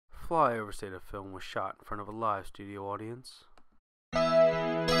Flyover state of film was shot in front of a live studio audience.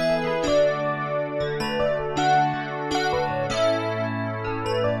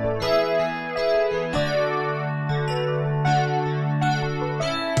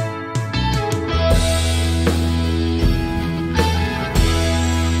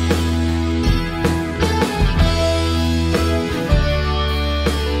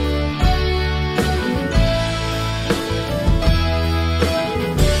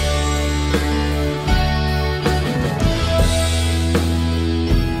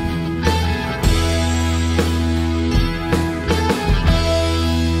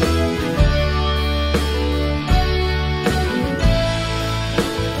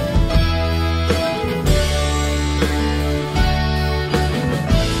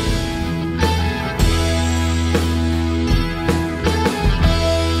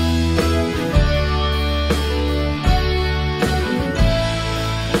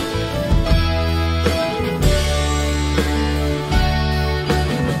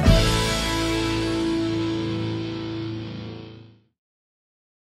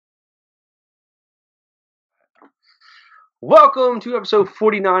 Welcome to episode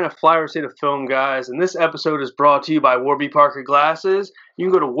 49 of Flyover State of Film, guys. And this episode is brought to you by Warby Parker Glasses. You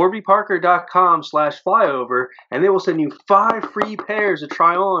can go to warbyparker.com/flyover and they will send you 5 free pairs to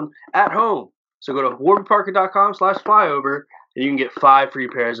try on at home. So go to warbyparker.com/flyover and you can get 5 free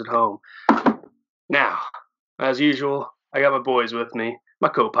pairs at home. Now, as usual, I got my boys with me, my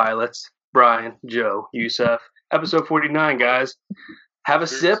co-pilots, Brian, Joe, Jusef. Episode 49, guys. Have a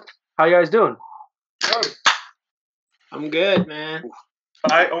sip. How you guys doing? I'm good, man.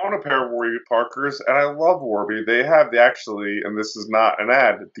 I own a pair of Warby Parkers, and I love Warby. They have and this is not an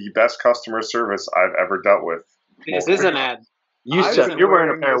ad, the best customer service I've ever dealt with. This is an ad. Jusef, you're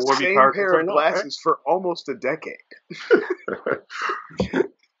wearing a pair of Warby Parkers. Pair of glasses for almost a decade.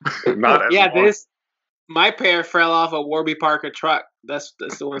 Not as long. My pair fell off a Warby Parker truck. That's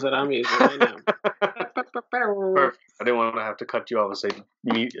the ones that I'm using right now. Perfect. I didn't want to have to cut you off and say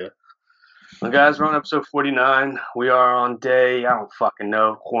mute you. Well, guys, we're on episode 49. We are on day, I don't fucking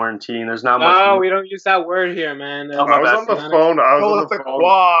know, quarantine. There's not much. No, we don't use that word here, man. I was on the phone.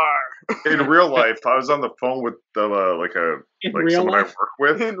 In real life, I was on the phone with someone I work with. In real life.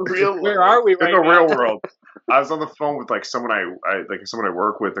 Where are we right in the now? real world? I was on the phone with someone I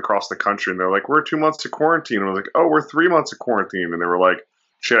work with across the country, and they're like, "We're 2 months to quarantine." And I was like, "Oh, we're 3 months to quarantine." And they were like,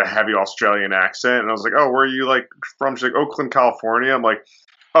 she had a heavy Australian accent, and I was like, "Oh, where are you from?" She's like, "Oakland, California." I'm like,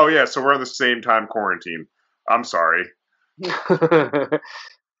 "Oh yeah, so we're on the same time quarantine." I'm sorry.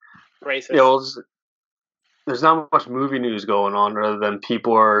 Racist. Yeah, well, there's not much movie news going on other than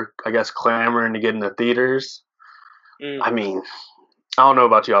people are, I guess, clamoring to get into theaters. I mean, I don't know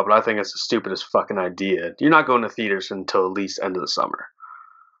about y'all, but I think it's the stupidest fucking idea. You're not going to theaters until at least end of the summer.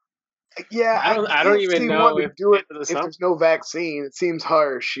 Yeah, I don't even know if do it if there's no vaccine. It seems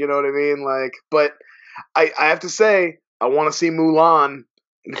harsh, you know what I mean? But I have to say, I want to see Mulan.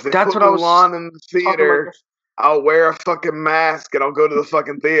 If they That's put what I was Mulan in the theater, I'll wear a fucking mask and I'll go to the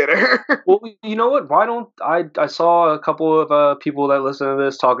fucking theater. Well, you know what? Why don't I saw a couple of people that listen to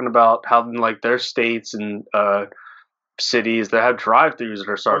this talking about how in their states and cities that have drive-thrus that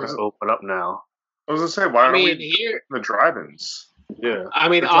are starting to open up now. I was gonna say, why don't we here the drive-ins? Yeah, I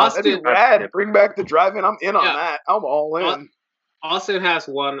mean, Austin, bring back the drive-in. I'm in on that. I'm all in. Austin has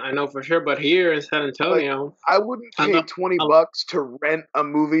one, I know for sure, but here in San Antonio, I wouldn't pay $20 to rent a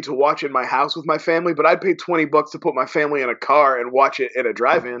movie to watch in my house with my family, but I'd pay $20 to put my family in a car and watch it at a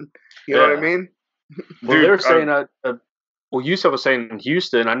drive-in. You know what I mean? Well, they were saying Jusef was saying in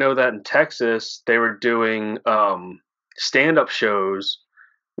Houston. I know that in Texas they were doing stand-up shows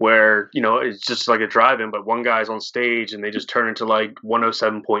where it's just like a drive-in, but one guy's on stage and they just turn into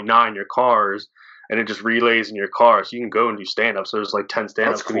 107.9 your cars. And it just relays in your car, so you can go and do stand-up. So there's 10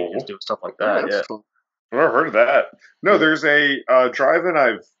 stand-up comedians doing stuff like that. Yeah, cool. I've never heard of that. No, there's a drive-in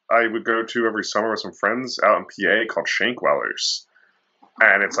I would go to every summer with some friends out in PA called Shankwellers,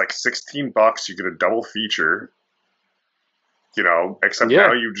 and it's $16. You get a double feature. Except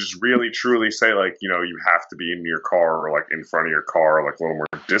now you just really truly say you have to be in your car or in front of your car, or a little more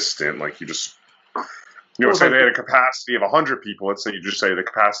distant. You just. Say they had a capacity of 100 people. Let's say you just say the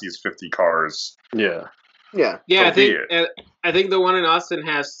capacity is 50 cars. Yeah. I think the one in Austin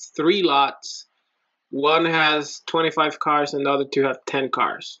has 3 lots. One has 25 cars, and the other 2 have 10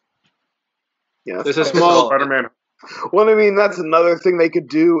 cars. Yeah, there's a small. Spider-Man. Well, I mean, that's another thing they could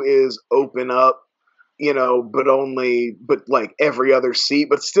do is open up, but every other seat.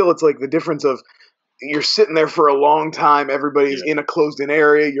 But still, it's the difference of. You're sitting there for a long time. Everybody's in a closed-in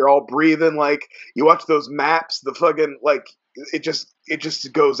area. You're all breathing. You watch those maps. The fucking it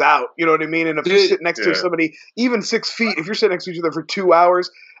just goes out. You know what I mean? And if you sit next to somebody, even 6 feet, if you're sitting next to each other for 2 hours,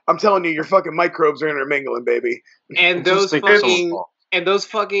 I'm telling you, your fucking microbes are intermingling, baby. And those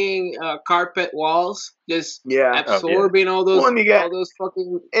fucking carpet walls just absorbing all those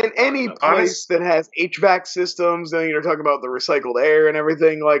fucking. And any place that has HVAC systems, and you're talking about the recycled air and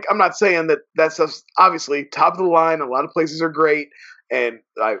everything. Like, I'm not saying that stuff's obviously top of the line. A lot of places are great, and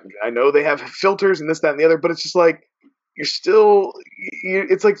I know they have filters and this, that, and the other. But it's just like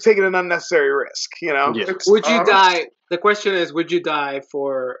it's like taking an unnecessary risk. You know? Yeah. Would you die? The question is, would you die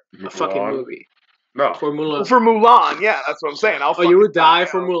for a fucking movie? No. For Mulan. For Mulan, yeah, that's what I'm saying. You would die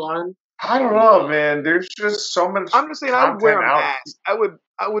for Mulan? I don't know, man. There's just so much. I'm just saying, I would wear a mask.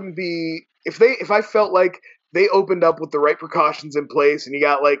 I wouldn't be if I felt like they opened up with the right precautions in place, and you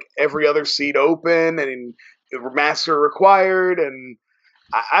got like every other seat open, and masks are required, and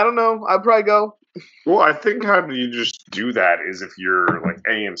I don't know. I'd probably go. Well, I think how you just do that is if you're like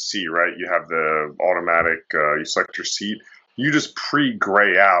AMC, right? You have the automatic. You select your seat. You just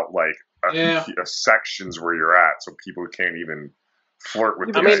pre-gray out like sections where you're at, so people can't even flirt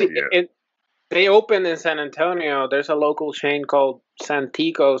with the idea. They opened in San Antonio. There's a local chain called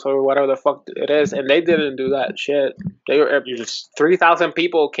Santikos or whatever the fuck it is, and they didn't do that shit. They were 3,000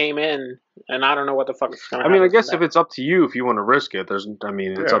 people came in, and I don't know what the fuck is going on. I mean, I guess if it's up to you, if you want to risk it, it's up to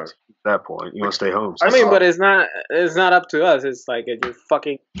you at that point. You want to stay home. So. I mean, but it's not up to us. It's like you're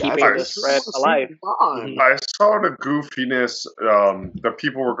fucking keeping this thread alive. I saw the goofiness that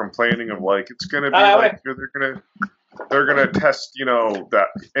people were complaining of, like it's gonna be like they're gonna test, that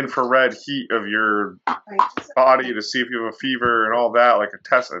infrared heat of your body to see if you have a fever and all that, like a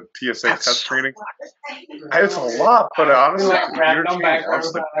TSA test screening. It's a lot, but honestly, if the entertainment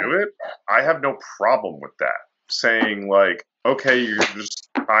wants to do it, I have no problem with that. Saying like, okay, you're just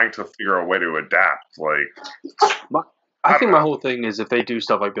trying to figure out a way to adapt. Like, I think my whole thing is if they do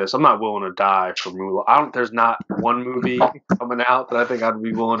stuff like this, I'm not willing to die for Mulan. There's not one movie coming out that I think I'd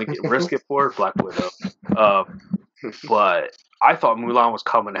be willing to risk it for. Black Widow. But I thought Mulan was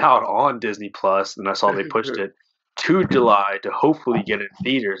coming out on Disney Plus, and I saw they pushed it to July to hopefully get it in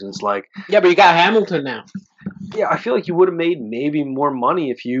theaters. And it's like, yeah, but you got Hamilton now. Yeah, I feel like you would have made maybe more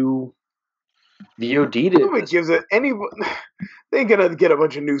money if you VOD'd it. Nobody gives it any. They ain't gonna get a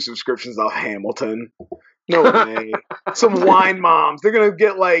bunch of new subscriptions off Hamilton. No way. Some wine moms. They're gonna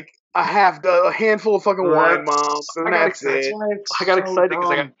get like a handful of fucking wine moms, and that's it. I got excited because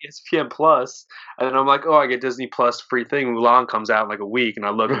I got ESPN Plus, and then I'm like, oh, I get Disney Plus free thing. Mulan comes out in like a week, and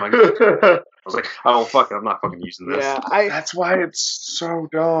I look at my. I was like, oh fuck it, I'm not fucking using this. Yeah, that's why it's so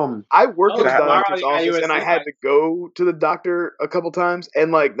dumb. I worked at the doctor's office, and I had to go to the doctor a couple times,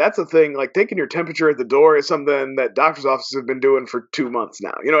 and like that's a thing. Like taking your temperature at the door is something that doctor's offices have been doing for 2 months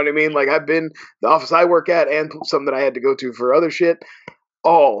now. You know what I mean? Like I've been the office I work at, and some that I had to go to for other shit.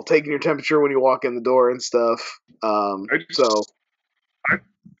 All taking your temperature when you walk in the door and stuff.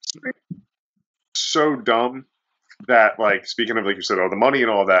 So dumb that, like, speaking of, like you said, the money and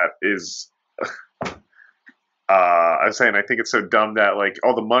all that is. I was saying, I think it's so dumb that, like,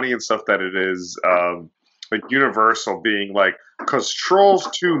 all the money and stuff that it is, like, Universal being like, because Trolls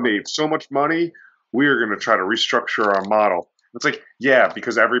 2 made so much money, we are going to try to restructure our model. It's like, yeah,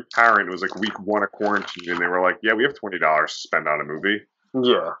 because every parent, it was like week 1 of quarantine, and they were like, yeah, we have $20 to spend on a movie.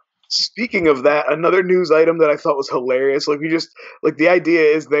 Yeah. Speaking of that, another news item that I thought was hilarious. Like the idea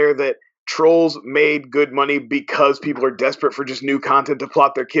is there that Trolls made good money because people are desperate for just new content to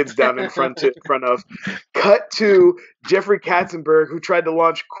plop their kids down in front of. Cut to Jeffrey Katzenberg, who tried to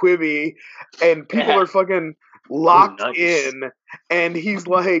launch Quibi, and people are fucking locked in, and he's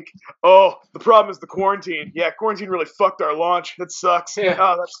like, oh, the problem is the quarantine. Yeah, quarantine really fucked our launch. That sucks. Yeah.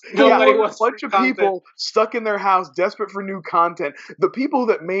 A bunch of people stuck in their house desperate for new content. The people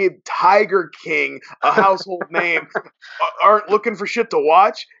that made Tiger King a household name aren't looking for shit to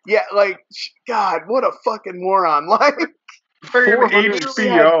watch. Yeah, like, God, what a fucking moron. Like,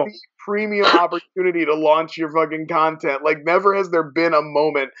 HBO premium opportunity to launch your fucking content. Like, never has there been a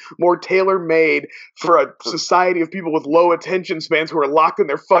moment more tailor-made for a society of people with low attention spans who are locked in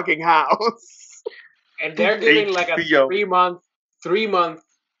their fucking house. And they're giving like a 3-month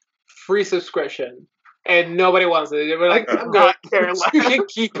free subscription. And nobody wants it. We're like, I'm not care less. You can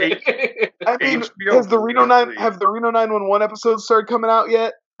keep it. I mean, have the Reno 911 episodes started coming out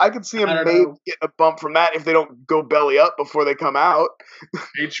yet? I could see them maybe getting a bump from that if they don't go belly up before they come out.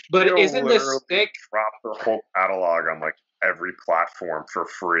 HBO but isn't the stick dropped their whole catalog on like every platform for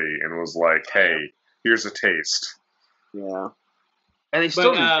free and was like, "Hey, here's a taste." Yeah, and they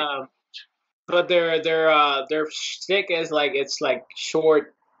still. But their stick is like it's like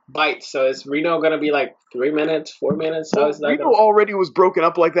short bites. So is Reno gonna be like 3 minutes, 4 minutes? How is that? Reno already was broken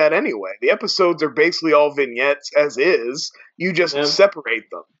up like that anyway. The episodes are basically all vignettes as is. You just separate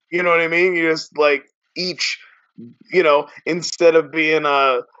them. You know what I mean? You just like each, instead of being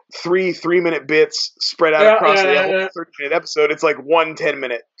three 3-minute bits spread out across the whole 30-minute episode, it's like 1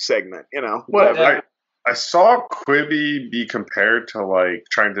 10-minute segment. Whatever. I saw Quibi be compared to like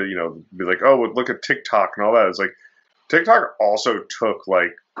trying to be like, oh, look at TikTok and all that. It's like TikTok also took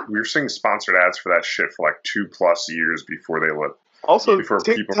like we were seeing sponsored ads for that shit for like 2+ years before they let. Also,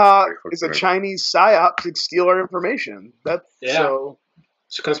 TikTok is a Chinese psyop to steal our information. So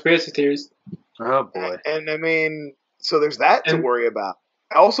it's conspiracy theories. Oh boy! And I mean, so there's that to worry about.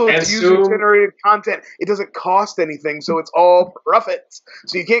 Also, it's user-generated content. It doesn't cost anything, so it's all profits.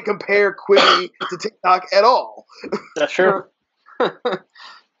 So you can't compare Quibi to TikTok at all. That's true. What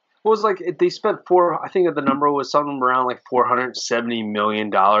was like they spent I think the number was something around like $470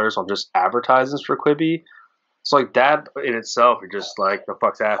 million on just advertisements for Quibi. It's like that in itself. You're just like, the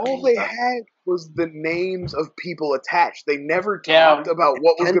fuck's happening? All they had was the names of people attached. They never talked about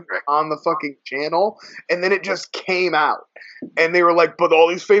what was going to be on the fucking channel, and then it just came out. And they were like, but all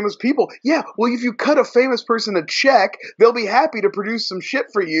these famous people. Yeah, well, if you cut a famous person a check, they'll be happy to produce some shit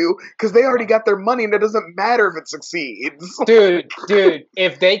for you because they already got their money, and it doesn't matter if it succeeds. Dude,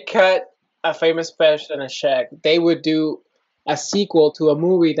 if they cut a famous person a check, they would do a sequel to a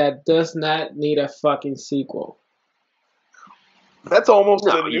movie that does not need a fucking sequel. That's almost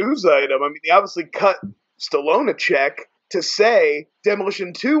a news item. I mean, they obviously cut Stallone a check to say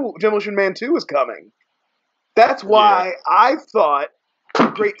Demolition Man 2 is coming. That's why I thought a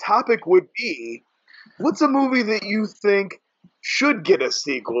great topic would be, what's a movie that you think should get a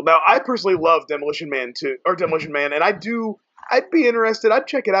sequel? Now, I personally love Demolition Man 2, or Demolition Man, and I'd be interested. I'd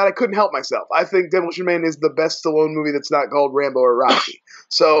check it out. I couldn't help myself. I think Demolition Man is the best Stallone movie that's not called Rambo or Rocky.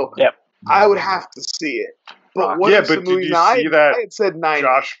 So I would have to see it. But what but did you see that I had said 90,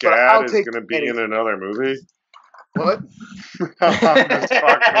 Josh Gad is going to be in another movie? What? Talking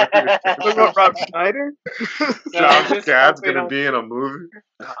about Rob Schneider? Josh Gad's going to be in a movie?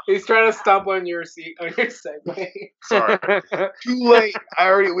 He's trying to stomp on your segue. Sorry. Too late.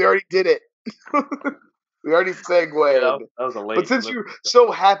 We already did it. We already segued. That was a late. But since you're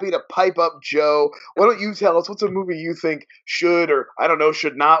so happy to pipe up Joe, why don't you tell us what's a movie you think should, or I don't know,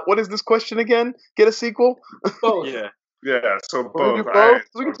 should not? What is this question again? Get a sequel? Both. Yeah. So both.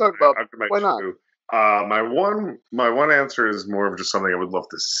 We can talk about. Why not? My one answer is more of just something I would love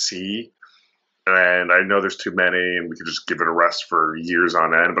to see, and I know there's too many, and we could just give it a rest for years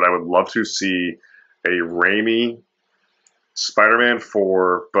on end. But I would love to see a Raimi Spider-Man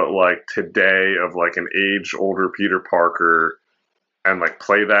 4, but like today, of like an age older Peter Parker, and like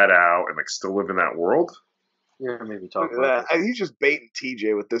play that out and like still live in that world. Yeah, maybe talk about that. He's just baiting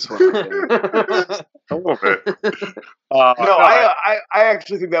TJ with this one. A little bit. I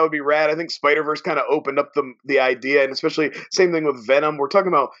actually think that would be rad. I think Spider-Verse kind of opened up the idea, and especially same thing with Venom. We're talking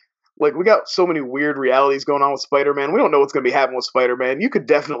about, like, we got so many weird realities going on with Spider-Man. We don't know what's going to be happening with Spider-Man. You could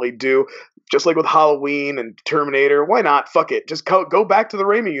definitely do, just like with Halloween and Terminator. Why not? Fuck it. Just go back to the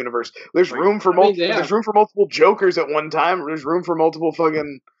Raimi universe. There's room for There's room for multiple Jokers at one time. There's room for multiple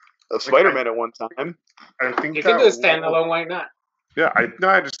fucking Spider-Man at one time. I think you can do a standalone. Why not? Yeah,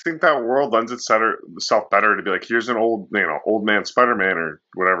 I just think that world lends itself better to be like, here's an old man Spider-Man or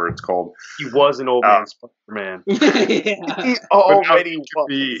whatever it's called. He was an old man Spider-Man. He already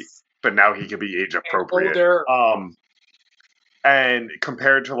was. But now he could be age appropriate. And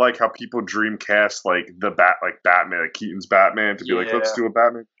compared to like how people dreamcast like Batman, like Keaton's Batman, to be like, let's do a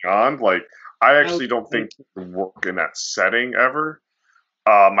Batman Beyond. Like, I actually don't think it would work in that setting ever.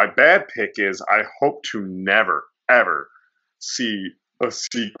 My bad pick is I hope to never ever see a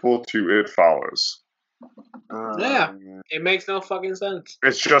sequel to It Follows. It makes no fucking sense.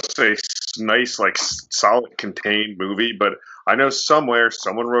 It's just a nice, like, solid, contained movie, but I know somewhere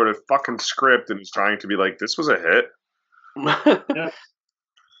someone wrote a fucking script and is trying to be like, this was a hit.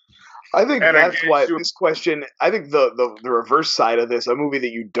 I think that's why this question, I think the reverse side of this, a movie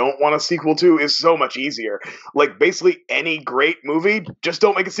that you don't want a sequel to, is so much easier. Like, basically any great movie, just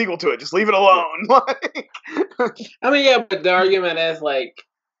don't make a sequel to it. Just leave it alone. I mean, but the argument is like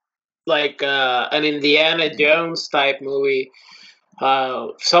an Indiana Jones type movie.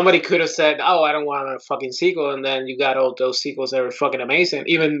 Somebody could have said, "Oh, I don't want a fucking sequel," and then you got all those sequels that are fucking amazing.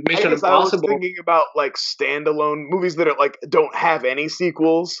 Even Mission Impossible. I was thinking about like standalone movies that are like don't have any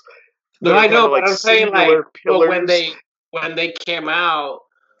sequels. No, I know, but I'm saying like when they came out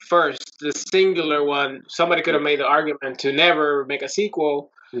first, the singular one, somebody could have made the argument to never make a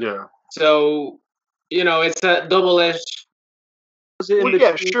sequel. Yeah. So, it's a double-edged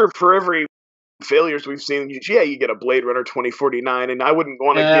yeah, sure. For every failures we've seen, you get a Blade Runner 2049, and I wouldn't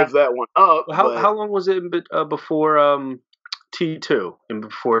want to give that one up. Well, how long was it before T2 and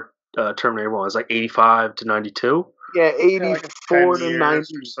before Terminator 1? It was like 85 to 92. Yeah, 84 to 90 or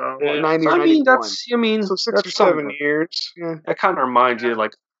so. 90 or 91. So 6 or 7 years. Yeah. That kind of reminds you,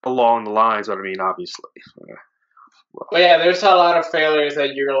 like, along the lines. What I mean, obviously. But yeah, there's a lot of failures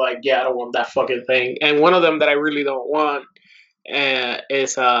that you're like, yeah, I don't want that fucking thing. And one of them that I really don't want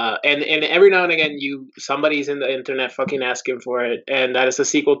is and every now and again somebody's in the internet fucking asking for it, and that is a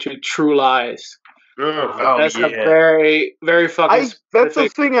sequel to True Lies. That's a very, very fucking. That's a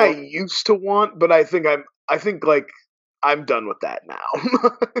thing I used to want, but I think I'm done with that now.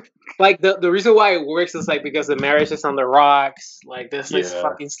 Like the reason why it works is like because the marriage is on the rocks. Like this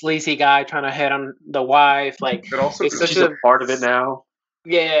fucking sleazy guy trying to hit on the wife. Like it also it's such a part of it now.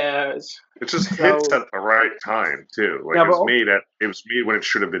 Yeah, it just hits at the right time too. Like it was made when it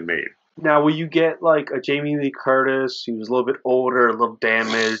should have been made. Now, will you get like a Jamie Lee Curtis who's a little bit older, a little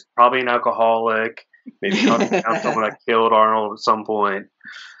damaged, probably an alcoholic, maybe hunting down someone that killed Arnold at some point?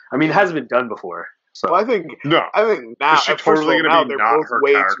 I mean, it hasn't been done before. So well, I think now they're both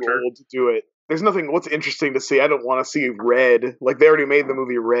way too old to do it. There's nothing. What's interesting to see? I don't want to see Red. Like they already made the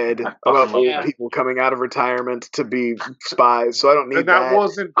movie Red about old people coming out of retirement to be spies. So I don't need that. That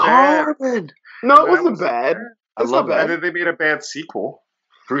wasn't bad. No, it wasn't bad. I love that. And then they made a bad sequel.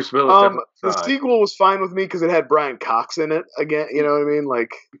 Bruce Willis. The sequel was fine with me because it had Brian Cox in it again. You know what I mean?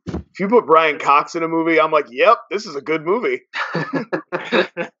 Like, if you put Brian Cox in a movie, I'm like, yep, this is a good movie.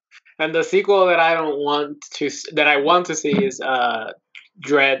 And the sequel that I want to see is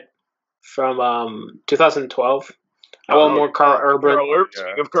Dread from 2012. I want more Carl Urban.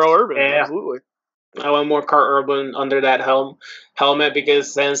 Carl Urban, absolutely. I want more Carl Urban under that helmet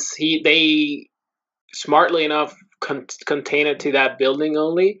because since they smartly enough contain it to that building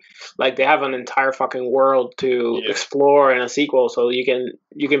only, like they have an entire fucking world to explore in a sequel, so you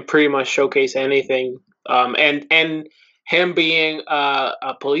can pretty much showcase anything. And him being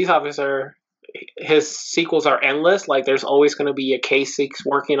a police officer, his sequels are endless. Like there's always going to be a case he's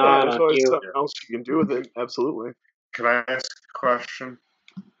working on. There's always something else you can do with it. Absolutely. Can I ask a question?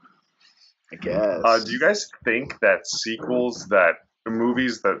 I guess. Do you guys think that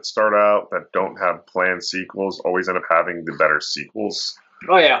movies that start out that don't have planned sequels always end up having the better sequels?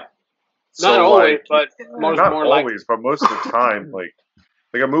 Oh yeah, not always, but most of the time, like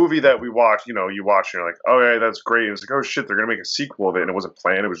a movie that we watch, you watch and you're like, oh yeah, that's great. And it's like, oh shit, they're gonna make a sequel of it, and it wasn't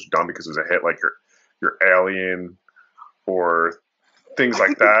planned. It was done because it was a hit, like your Alien or things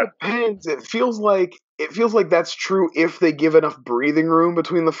like that. It depends. It feels like that's true if they give enough breathing room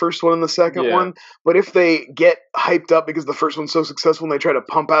between the first one and the second one. But if they get hyped up because the first one's so successful and they try to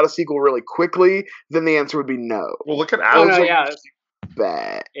pump out a sequel really quickly, then the answer would be no. Well, look at Avatar.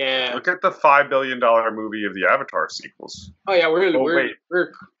 Bad. Yeah. Look at the $5 billion movie of the Avatar sequels. Oh yeah, we're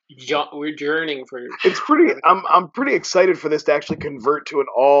journeying for. It's pretty. I'm pretty excited for this to actually convert to an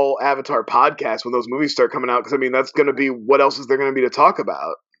all Avatar podcast when those movies start coming out. Because I mean, that's going to be what else is there going to be to talk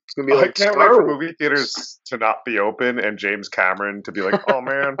about? It's going to be like I can't wait for movie theaters to not be open and James Cameron to be like, oh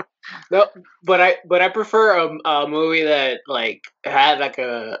man. No, but I prefer a movie that like had like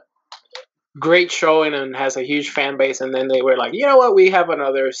a great showing and has a huge fan base, and then they were like, you know what, we have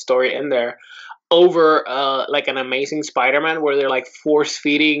another story in there, over like an Amazing Spider-Man where they're like force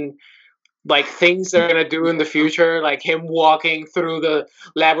feeding like things they're gonna do in the future, like him walking through the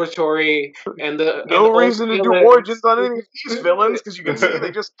laboratory and no reason to do origins on any of these villains because you can see they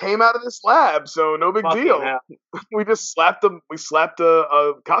just came out of this lab, so no big deal. We just slapped them. We slapped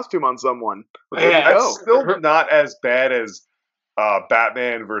a costume on someone. That's still not as bad as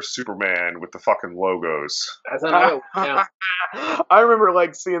Batman versus Superman with the fucking logos. That's another one, I remember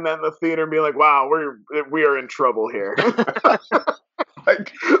like seeing that in the theater and being like, "Wow, we are in trouble here."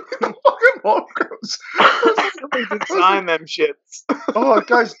 Like the fucking logos. They design them shits. Oh,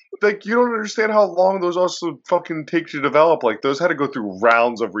 guys, like you don't understand how long those also fucking take to develop. Like those had to go through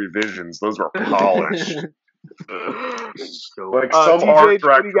rounds of revisions. Those were polished. Like some TJ, art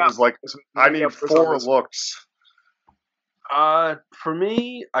director was like, "I need 4 looks." For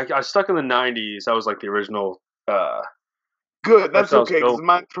me, I stuck in the 90s. I was like the original. Good, that's okay, because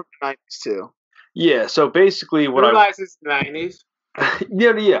mine's from the 90s too. Yeah, so basically what I realize it's the 90s.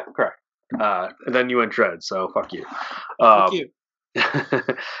 yeah, correct. And then you went Dread, so fuck you. Fuck you.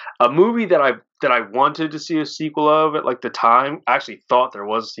 A movie that I wanted to see a sequel of at like the time, I actually thought there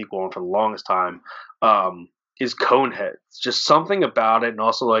was a sequel on for the longest time, is Coneheads. Just something about it, and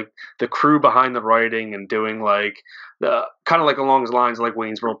also like the crew behind the writing and doing like the kind of like along the lines of like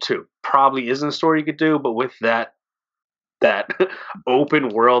Wayne's World 2. Probably isn't a story you could do, but with that that open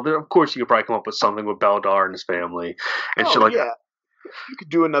world. Of course, you could probably come up with something with Beldar and his family and shit like that. You could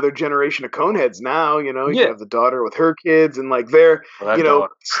do another generation of Coneheads now, you know. You could Yeah. have the daughter with her kids, and like they're, you know,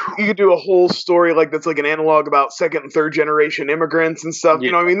 you could do a whole story like that's like an analog about second and third generation immigrants and stuff. Yeah.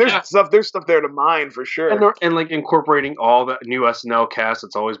 You know, what I mean, there's stuff there to mine for sure. And like incorporating all the new SNL cast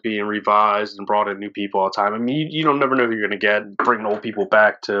that's always being revised and brought in new people all the time. I mean, you don't never know who you're gonna get. Bringing old people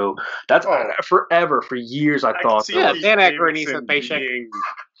back too. That's forever, for years. I thought. Yeah, Dan Aykroyd needs a paycheck.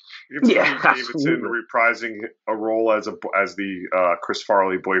 Davidson reprising a role as the Chris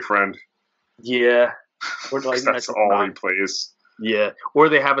Farley boyfriend. Yeah, or like that's all he plays. Yeah, or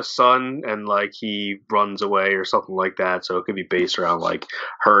they have a son and like he runs away or something like that. So it could be based around like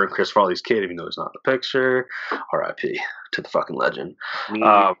her and Chris Farley's kid, even though he's not in the picture. R.I.P. to the fucking legend.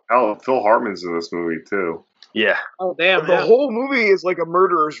 Phil Hartman's in this movie too. Yeah. Oh damn! The whole movie is like a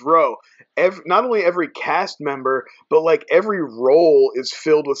murderer's row. Not only every cast member, but like every role is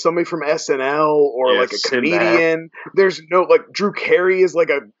filled with somebody from SNL or like a comedian. There's no like Drew Carey is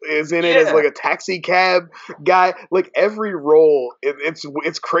in it as like a taxi cab guy. Like every role,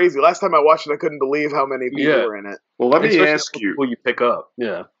 it's crazy. Last time I watched it, I couldn't believe how many people were in it. Well, let me ask you: will you pick up?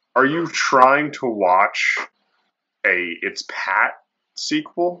 Yeah. Are you trying to watch a It's Pat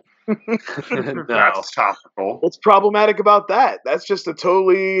sequel? No. That's topical. What's problematic about that? That's just a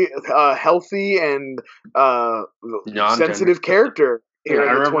totally healthy and sensitive character here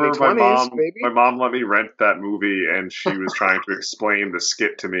in the 2020s, my mom let me rent that movie, and she was trying to explain the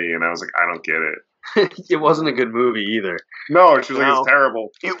skit to me, and I was like, I don't get it. It wasn't a good movie either. No, she was like, it's terrible.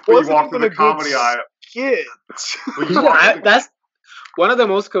 It wasn't even a good skit. That's one of the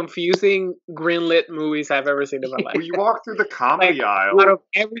most confusing greenlit movies I've ever seen in my life. When you walk through the comedy aisle, out of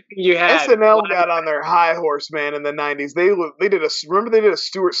everything you had, SNL got on their high horse, man, in the 90s. They did a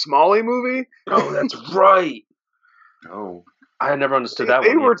Stuart Smalley movie? Oh, that's right. No. I never understood that one.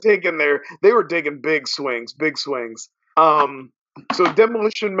 They were digging big swings. So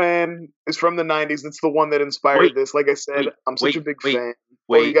Demolition Man is from the 90s. That's the one that inspired this. Like I said, I'm such a big fan.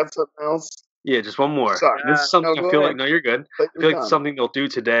 You got something else? Yeah, just one more. Sorry. This is something I feel like, no, you're good. I feel like it's something they'll do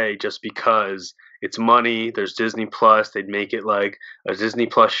today just because it's money. There's Disney Plus. They'd make it like a Disney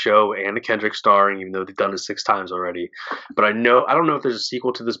Plus show and a Kendrick starring, even though they've done it 6 times already. But I don't know if there's a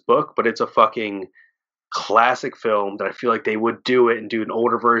sequel to this book, but it's a fucking classic film that I feel like they would do it and do an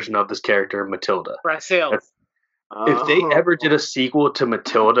older version of this character, Matilda. Brazil. If they ever did a sequel to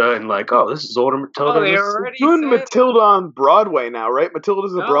Matilda and like, this is older Matilda. They already doing Matilda on Broadway now, right?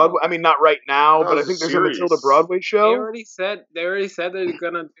 Matilda's a Broadway. I mean, not right now, but I think there's a Matilda Broadway show. They already said they're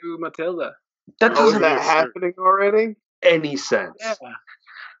gonna do Matilda. That doesn't that happening already? Any sense? Yeah.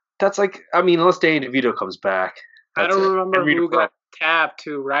 That's like, I mean, unless Danny DeVito comes back. I don't remember who got tapped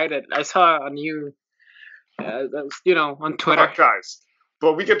to write it. I saw a new, on Twitter. Guys,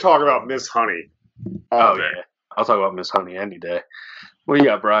 but we could talk about Miss Honey. Yeah. I'll talk about Miss Honey any day. What do you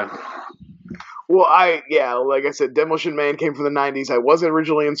got, Brian? Well, like I said, Demolition Man came from the 90s. I was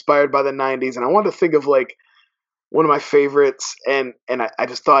originally inspired by the 90s, and I wanted to think of like one of my favorites, and I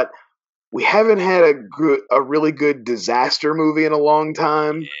just thought we haven't had a really good disaster movie in a long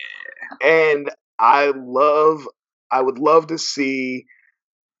time. Yeah. And I would love to see.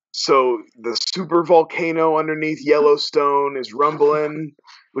 So the super volcano underneath Yellowstone is rumbling.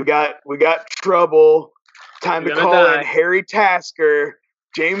 We got trouble. Time to call in Harry Tasker,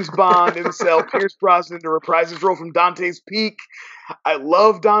 James Bond himself, Pierce Brosnan to reprise his role from Dante's Peak. I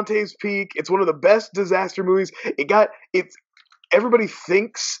love Dante's Peak. It's one of the best disaster movies. Everybody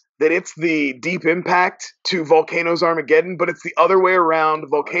thinks that it's the Deep Impact to Volcano's Armageddon, but it's the other way around.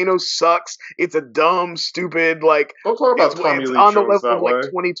 Volcano sucks. It's a dumb, stupid, like don't talk about Tommy Lee on the Jones level of like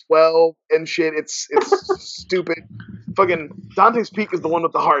 2012 and shit. It's stupid. Fucking Dante's Peak is the one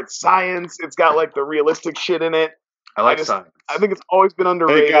with the hard science. It's got like the realistic shit in it. I like science. I think it's always been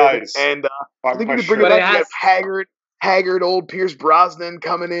underrated. Hey guys, and I think you could bring it back. You have haggard old Pierce Brosnan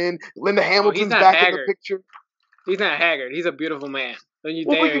coming in. Linda Hamilton's back in the picture. He's not haggard. He's a beautiful man.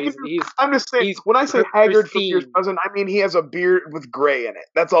 I'm just saying, when I say haggard for Pierce Brosnan, I mean he has a beard with gray in it.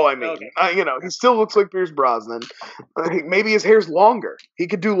 That's all I mean. Okay. He still looks like Pierce Brosnan. Maybe his hair's longer. He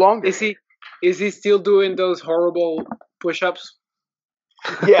could do longer. Is he still doing those horrible push-ups?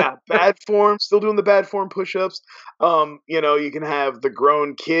 Yeah, bad form. Still doing the bad form push-ups. You can have the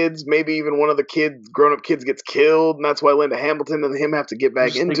grown kids. Maybe even one of the grown-up kids gets killed, and that's why Linda Hamilton and him have to get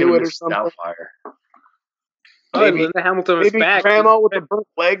back into it or something. Maybe Linda Hamilton was back. Grandma with the burnt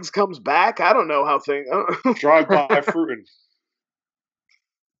legs comes back. I don't know how things. Drive-by fruiting.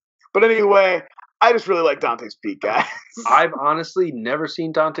 But anyway, I just really like Dante's Peak, guys. I've honestly never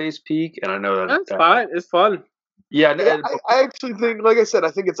seen Dante's Peak, and I know that that's fine. It's fun. Yeah, I actually think, like I said,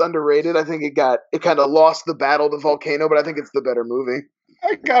 I think it's underrated. I think it kind of lost the battle to Volcano, but I think it's the better movie.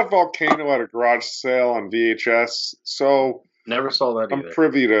 I got Volcano at a garage sale on VHS, so never saw that either. I'm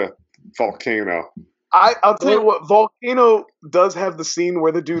privy to Volcano. I'll tell you what, Volcano does have the scene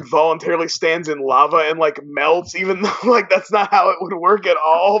where the dude voluntarily stands in lava and like melts, even though like that's not how it would work at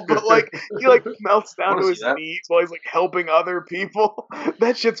all. But like he like melts down to his knees while he's like helping other people.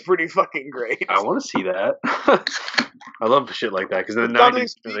 That shit's pretty fucking great. I want to see that. I love shit like that because in the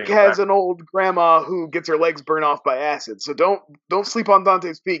Dante's Peak has an old grandma who gets her legs burned off by acid, so don't sleep on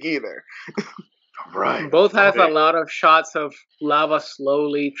Dante's Peak either. Right. Both have a lot of shots of lava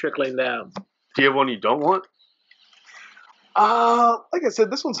slowly trickling down. Do you have one you don't want? Like I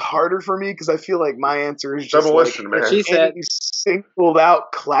said, this one's harder for me because I feel like my answer is just Demolition Man. She said singled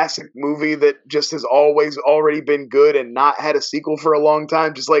out classic movie that just has always already been good and not had a sequel for a long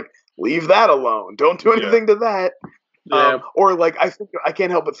time. Just like leave that alone. Don't do anything to that. Yeah. Or like I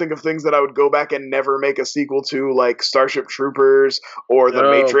can't help but think of things that I would go back and never make a sequel to, like Starship Troopers or The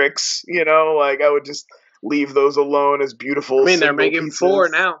Matrix. You know, like I would just leave those alone as beautiful. I mean, they're making pieces. 4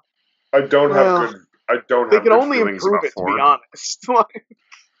 now. I don't have They can only improve it, to be honest.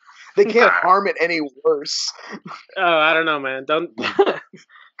 They can't harm it any worse. Oh, I don't know, man. Don't.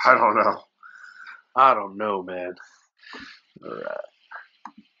 I don't know. I don't know, man. All right.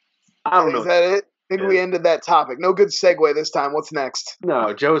 I don't know. Is that it? I think we ended that topic. No good segue this time. What's next?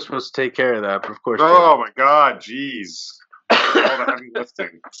 No, Joe was supposed to take care of that, but of course. Oh my God, jeez! All the heavy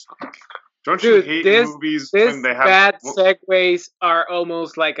lifting. Don't you hate movies when they have bad segues are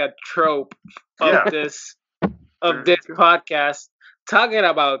almost like a trope of this podcast. Talking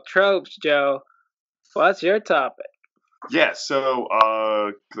about tropes, Joe. What's your topic? Yeah, so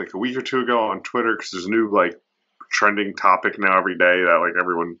like a week or two ago on Twitter, because there's a new like trending topic now every day that like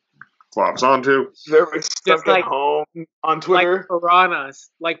everyone flops onto. Just like home on Twitter,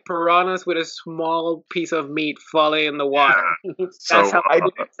 like piranhas with a small piece of meat falling in the water. Yeah. That's how I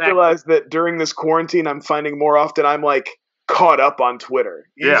didn't realize that during this quarantine, I'm finding more often I'm like caught up on Twitter.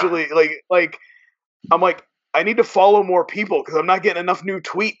 Usually, like I'm like I need to follow more people because I'm not getting enough new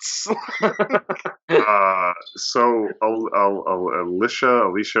tweets. So Alicia,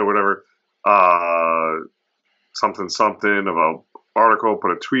 whatever, something of a article,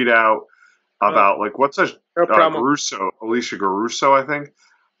 put a tweet out about like what's a Alicia Garuso, I think.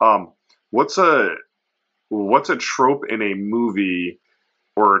 What's a trope in a movie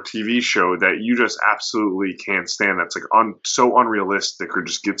or a TV show that you just absolutely can't stand? That's like so unrealistic or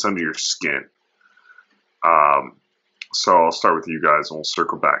just gets under your skin. So I'll start with you guys and we'll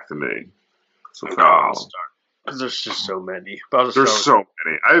circle back to me. So I'll start because there's just so many. There's so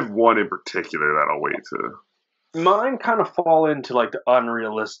many. I have one in particular that I'll wait to. Mine kind of fall into like the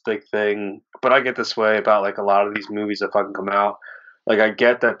unrealistic thing, but I get this way about like a lot of these movies that fucking come out. Like I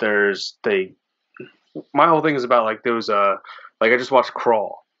get that my whole thing is about like those like I just watched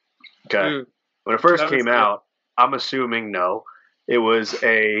Crawl. Okay. When it first came out, I'm assuming it was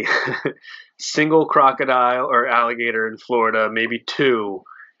a single crocodile or alligator in Florida, maybe 2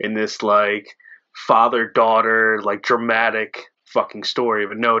 in this like father-daughter like dramatic fucking story.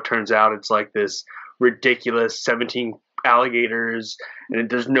 But no, it turns out it's like this ridiculous 17 alligators and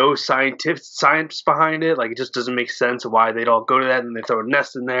there's no science behind it. Like it just doesn't make sense of why they'd all go to that and they throw a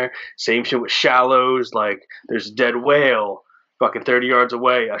nest in there. Same shit with shallows. Like there's a dead whale fucking 30 yards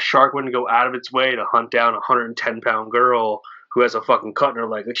away. A shark wouldn't go out of its way to hunt down a 110-pound girl who has a fucking cut in her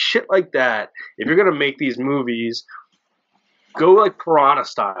leg. Like shit like that. If you're gonna make these movies, go like Piranha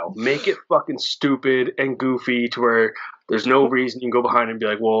style. Make it fucking stupid and goofy to where there's no reason you can go behind and be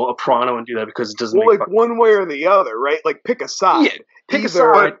like, well, a piranha wouldn't do that because it doesn't make like one way or the other, right? Like pick a side. Yeah, pick a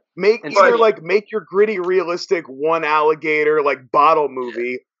side. Make your gritty, realistic one alligator like bottle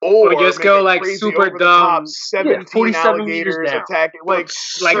movie, or just go like super dumb. 17 alligators attacking like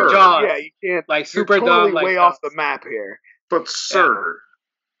Jaws. Yeah, you can't. Like super totally dumb. Way off the map here. But sir,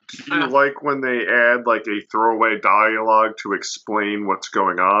 do you like when they add like a throwaway dialogue to explain what's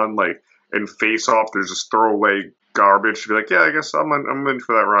going on? Like in Face Off, there's this throwaway garbage to be like, yeah, I guess I'm in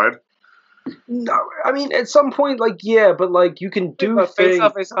for that ride. No, I mean at some point, like but like you can do things. Face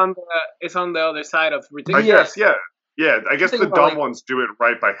Off is on the other side of ridiculous. I guess, I guess the dumb ones do it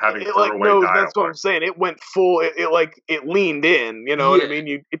right by having throwaway dialogue. That's what I'm saying. It went full. It leaned in. You know what I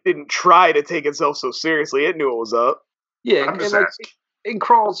mean? It didn't try to take itself so seriously. It knew it was up. Yeah, and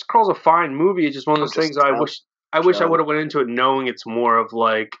Crawl's a fine movie. It's just one of those things I wish I would have went into it knowing it's more of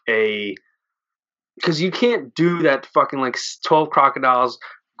like a, because you can't do that fucking like 12 crocodiles,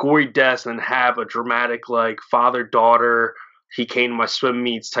 gory deaths, and have a dramatic like father-daughter he came to my swim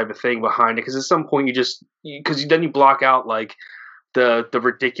meets type of thing behind it. Because at some point because then you block out like the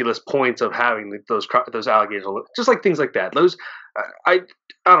ridiculous points of having those alligators, just like things like that. Those I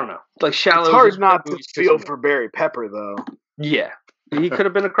don't know, like Shallow. It's hard not to feel for Barry Pepper though. Yeah. He could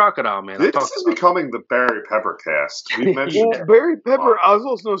have been a crocodile, man. This is becoming the Barry Pepper cast. We mentioned Barry Pepper. I was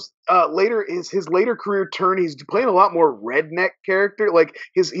also later his later career turn. He's playing a lot more redneck character. Like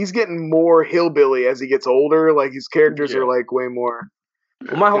he's getting more hillbilly as he gets older. Like his characters are like way more.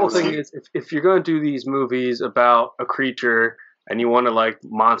 Well, my whole thing is if you're going to do these movies about a creature and you want to like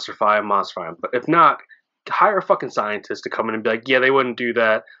monsterify him, but if not, hire a fucking scientist to come in and be like, yeah, they wouldn't do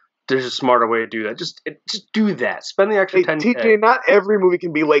that. There's a smarter way to do that. Just do that. Spend the extra 10. TJ, not every movie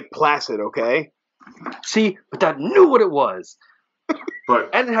can be Lake Placid, okay? See, but that knew what it was.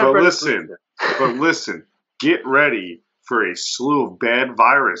 But listen, get ready for a slew of bad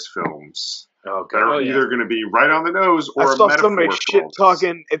virus films. Oh, that are either going to be right on the nose or I saw a metaphor. Somebody shit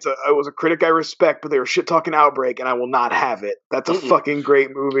talking. It was a critic I respect, but they were shit talking Outbreak, and I will not have it. That's a fucking great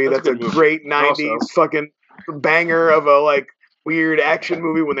movie. That's a great '90s fucking banger of a like weird action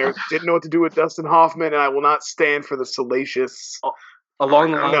movie when they didn't know what to do with Dustin Hoffman, and I will not stand for the salacious.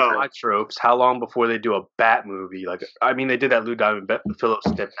 Along the lines of my tropes, how long before they do a Bat movie? Like, I mean, they did that Lou Diamond Phillips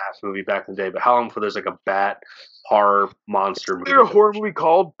did Bat movie back in the day, but how long before there's like a Bat horror monster movie? Is there a horror movie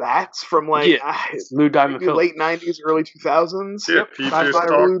called Bats from like Lou Diamond Phillips, late '90s, early 2000s? Yeah, that's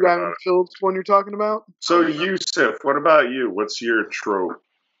the Lou Diamond Phillips one you're talking about. So, Jusef, what about you? What's your trope?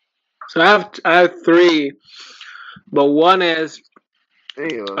 So I have three, but one is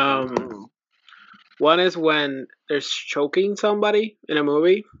when they're choking somebody in a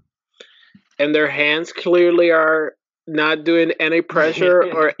movie, and their hands clearly are not doing any pressure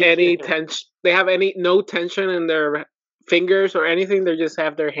or any tension. They have no tension in their fingers or anything. They just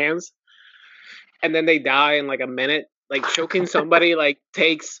have their hands, and then they die in like a minute. Like choking somebody like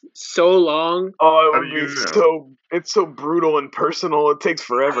takes so long. Oh, it's so brutal and personal. It takes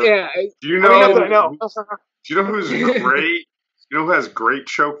forever. Yeah. Do you know? Do you know who's great? You know who has great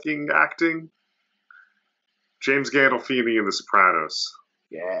choking acting? James Gandolfini in The Sopranos.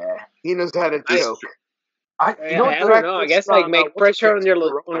 Yeah, he knows how to choke. I don't know. I guess like make pressure on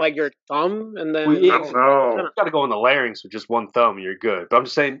your thumb, and then I don't know. You got to go in the larynx with just one thumb. You're good. But I'm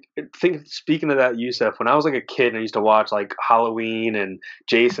just saying. Speaking of that, Jusef, when I was like a kid and I used to watch like Halloween and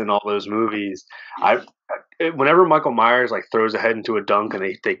Jason, all those movies, whenever Michael Myers like throws a head into a dunk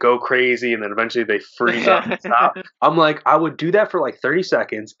and they go crazy and then eventually they freeze up and stop, I'm like, I would do that for like 30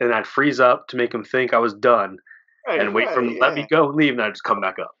 seconds and I'd freeze up to make him think I was done and wait for him to let me go, leave, and I'd just come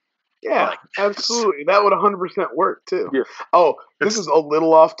back up. Yeah, absolutely. That would 100% work too. Yeah. Oh, this is a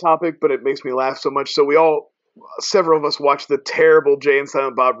little off topic, but it makes me laugh so much. So several of us watched the terrible Jay and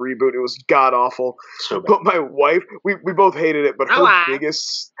Silent Bob reboot. It was god awful. So bad. But my wife, we both hated it. But my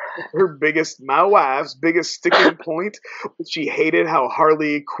wife's biggest sticking point was she hated how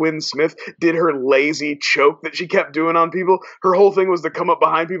Harley Quinn Smith did her lazy choke that she kept doing on people. Her whole thing was to come up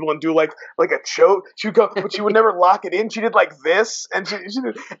behind people and do like a choke. She would go, but she would never lock it in. She did like this, and she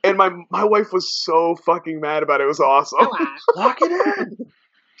did, and my wife was so fucking mad about it. It was awesome. Lock it in.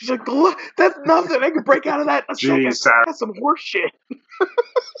 She's like, look, that's nothing. I can break out of that. That's some horse shit.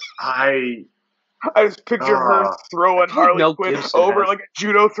 I just picture her throwing Harley Quinn over like a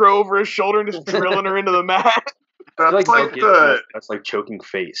judo throw over his shoulder and just drilling her into the mat. That's like choking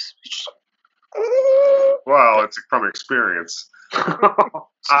face. Well, it's from experience.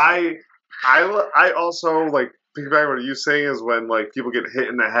 I also like thinking back what you saying is when like people get hit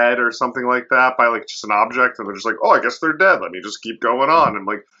in the head or something like that by like just an object and they're just like, oh, I guess they're dead. Let me just keep going on. And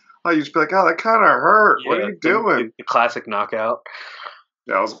like, oh, you just be like, oh, that kind of hurt. Yeah, what are you doing? The classic knockout.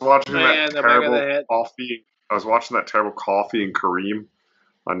 Yeah, I was watching that terrible Coffee. I was watching that terrible Coffee and Kareem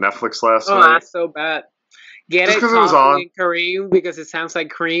on Netflix last night. Oh, that's so bad. Get just it? Coffee it was on. And Kareem because it sounds like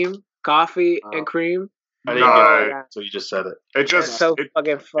cream, coffee, and cream. I didn't get that, so you just said it. It just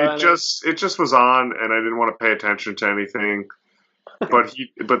fucking funny. It just was on, and I didn't want to pay attention to anything. But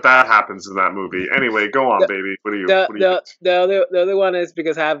that happens in that movie. Anyway, go on, baby. What do you? The other one is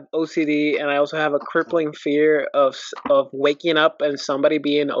because I have OCD, and I also have a crippling fear of waking up and somebody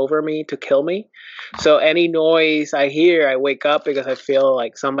being over me to kill me. So any noise I hear, I wake up because I feel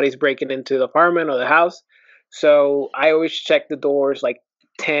like somebody's breaking into the apartment or the house. So I always check the doors like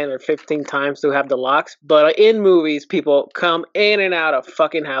 10 or 15 times to have the locks. But in movies, people come in and out of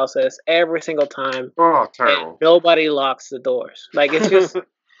fucking houses every single time. Oh, terrible. Nobody locks the doors. Like, it's just,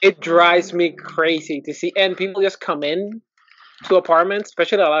 it drives me crazy to see. And people just come in to apartments,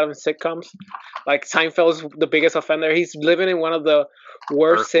 especially a lot of sitcoms. Like, Seinfeld's the biggest offender. He's living in one of the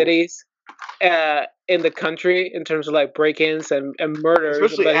worst cities. in the country in terms of like break-ins and murders,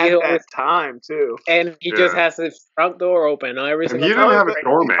 especially but at that time too. And he just has his front door open every single time. He didn't have a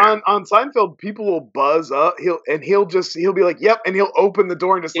doorman. On Seinfeld, people will buzz up. He'll be like, "Yep," and he'll open the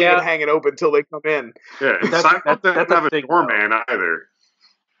door and just leave it hanging open until they come in. Yeah, and Seinfeld didn't have a doorman either.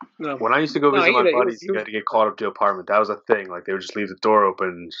 No. When I used to go visit my buddies, you had to get called up to the apartment. That was a thing. Like they would just leave the door open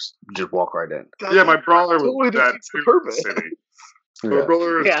and just walk right in. Yeah, my brother was totally that defeats the purpose. My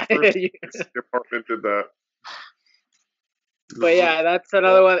brother the apartment did that. But yeah, that's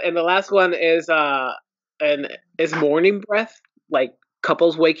another one. And the last one is morning breath. Like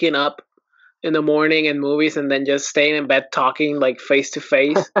couples waking up in the morning in movies and then just staying in bed talking like face to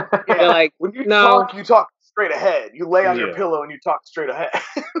face. Yeah, like when you talk, you talk straight ahead. You lay on your pillow and you talk straight ahead.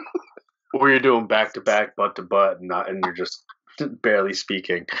 Or you're doing back to back, butt to butt, and you're just barely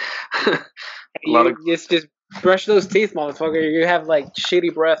speaking. Just brush those teeth, motherfucker. You have like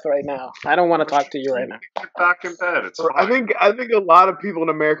shitty breath right now. I don't want to talk to you right now. You're back in bed. It's fine. I think a lot of people in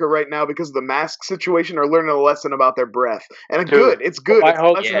America right now, because of the mask situation, are learning a lesson about their breath. And it's good. It's good. It's a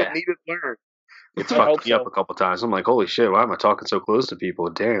lesson that needed to learn. It's fucked me up a couple times. I'm like, holy shit, why am I talking so close to people?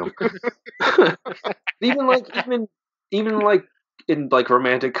 Damn. even like in like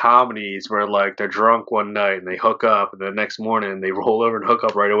romantic comedies where like they're drunk one night and they hook up and the next morning they roll over and hook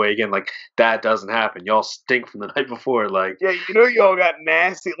up right away again. Like that doesn't happen. Y'all stink from the night before. Like y'all got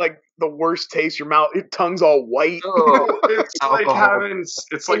nasty, like the worst taste. Your tongue's all white. Oh, it's like having.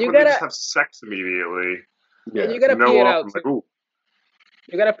 It's like when they just have sex immediately. Yeah, and you gotta pee it out.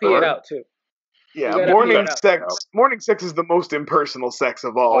 You gotta pee it out too. Yeah, morning sex. Morning sex is the most impersonal sex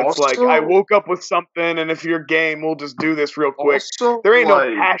of all. It's like I woke up with something, and if you're game, we'll just do this real quick. There ain't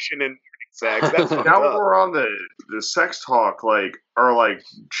no passion in morning sex. That's now we're on the sex talk. Like, are like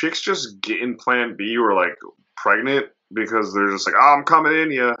chicks just getting Plan B or like pregnant because they're just like, oh, I'm coming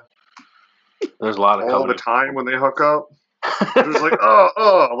in you. There's a lot of all the time when they hook up. There's like,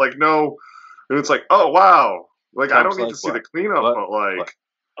 like no, and it's like, oh wow, like I don't need to see the cleanup, but like.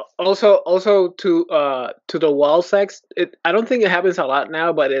 Also to the wall sex, I don't think it happens a lot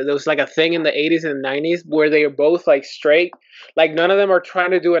now, but there was like a thing in the 80s and 90s where they are both like straight, like none of them are trying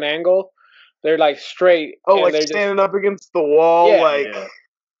to do an angle. They're like straight. Oh, like they're standing up against the wall,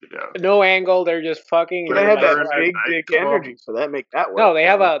 no angle. They're just fucking. They have that big dick energy, so that make that work. No, they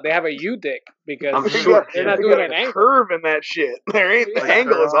have a U dick because they're not doing an angle. Curve in that shit. There ain't the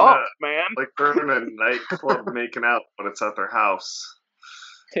angle is off, man. Like they're in a nightclub making out when it's at their house.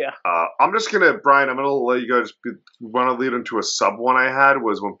 Yeah. I'm just gonna, Brian. I'm gonna let you guys. Want to lead into a sub one I had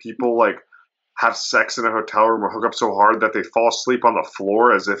was when people like have sex in a hotel room or hook up so hard that they fall asleep on the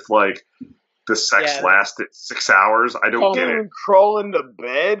floor as if like the sex lasted 6 hours. I don't get it. Crawl into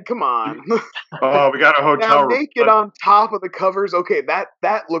bed? Come on. Oh, we got a hotel room. Naked on top of the covers. Okay, that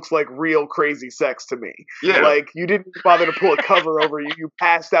looks like real crazy sex to me. Yeah. Like you didn't bother to pull a cover over you. You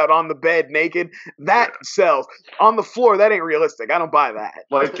passed out on the bed naked. That sells. On the floor, that ain't realistic. I don't buy that.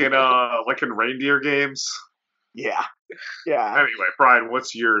 Like in reindeer games. Yeah. Yeah. Anyway, Brian,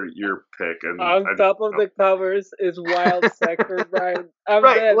 what's your pick? And on top of the covers is wild sex for Brian. I'm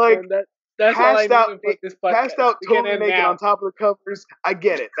right, dead, like that's passed out totally naked on top of the covers. I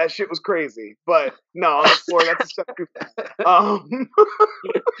get it. That shit was crazy. But no, on the floor, that's a step too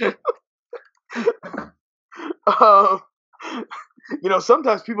far.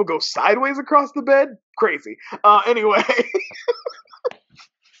 Sometimes people go sideways across the bed. Crazy. Anyway.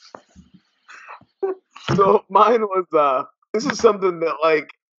 So mine was this is something that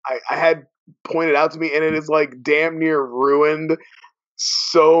like I had pointed out to me, and it is like damn near ruined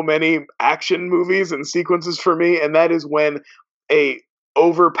so many action movies and sequences for me, and that is when a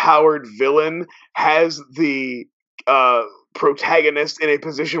overpowered villain has the protagonist in a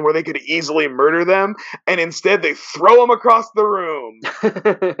position where they could easily murder them, and instead they throw them across the room.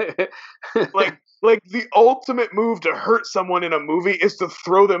 Like the ultimate move to hurt someone in a movie is to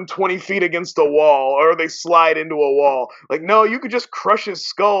throw them 20 feet against a wall, or they slide into a wall. Like, no, you could just crush his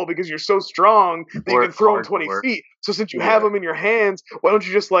skull because you're so strong that you can throw him 20 feet. So since you have them in your hands, why don't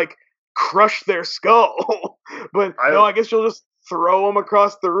you just like crush their skull? But no, I guess you'll just throw them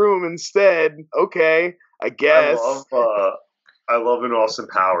across the room instead. Okay, I guess. I love in Austin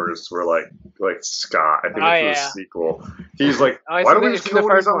Powers where like Scott, I think it's the sequel. He's like, why don't we just kill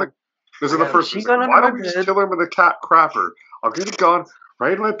him on the... This is the first one. Why don't we just kill him with a cat crapper? I'll get a gun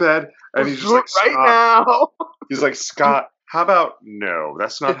right in my bed, and he's just like, right now. He's like, Scott, How about no?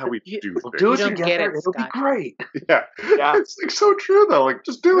 That's not how we do things. Do it don't together. get it, It'll be Scott. great. Yeah. It's like so true though. Like,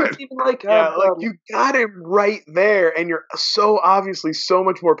 just do it. It's even like you got him right there, and you're so obviously so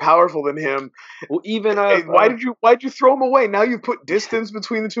much more powerful than him. well, even why'd you throw him away? Now you've put distance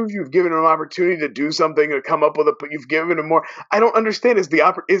between the two of you. You've given him an opportunity to do something, to come up with a. You've given him more. I don't understand.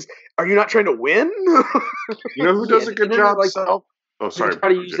 Are you not trying to win? You know who does a good job? Like, oh, sorry. They try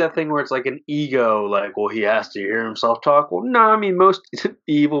to use that thing where it's like an ego, like, well, he has to hear himself talk. Well, no, I mean, most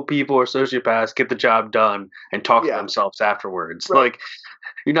evil people or sociopaths get the job done and talk to themselves afterwards. Right. Like,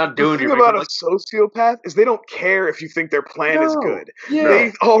 you're not doing. The thing about a sociopath is they don't care if you think their plan is good. Yeah.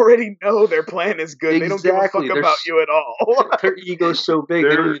 They already know their plan is good. They don't give a fuck about you at all. Their ego's so big,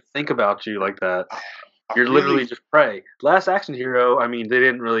 they don't even think about you like that. You're literally just prey. Last Action Hero, I mean, they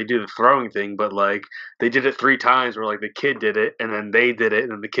didn't really do the throwing thing, but like they did it 3 times where like the kid did it and then they did it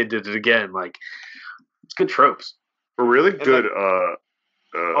and then the kid did it again. Like, it's good tropes. A really good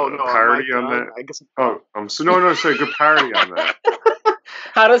parody on that. I guess. Sorry, good parody on that.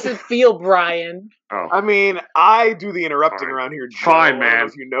 How does it feel, Brian? Oh. I mean, I do the interrupting around here. Fine, man. I don't know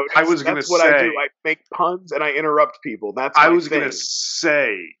if you noticed. I was going to say. That's what I do. I make puns and I interrupt people. That's I was going to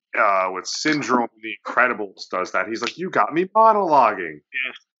say, with Syndrome, The Incredibles does that. He's like, you got me monologuing.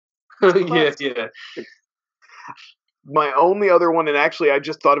 Yeah. My only other one, and actually I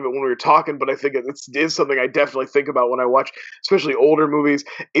just thought of it when we were talking, but I think it is something I definitely think about when I watch, especially older movies,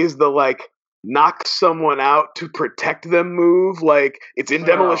 is the like, knock someone out to protect them move. Like, it's in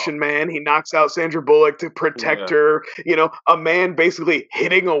Demolition Man. He knocks out Sandra Bullock to protect her. You know, a man basically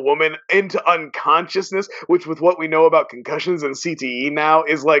hitting a woman into unconsciousness, which with what we know about concussions and CTE now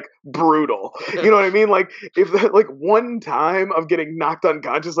is like brutal. You know what I mean? Like, if that, like one time of getting knocked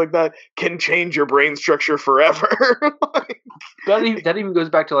unconscious like that can change your brain structure forever. That even goes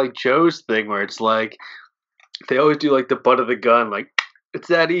back to like Joe's thing where it's like they always do like the butt of the gun, like it's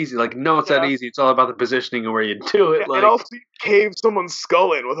that easy. Like, no, it's that easy. It's all about the positioning and where you do it. Like, and also you cave someone's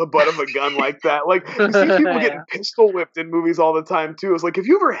skull in with a butt of a gun like that. Like, you see people getting pistol whipped in movies all the time, too. It's like, have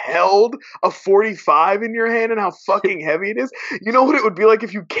you ever held a 45 in your hand and how fucking heavy it is? You know what it would be like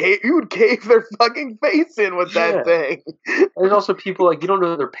if you would cave their fucking face in with that thing. There's also people, like, you don't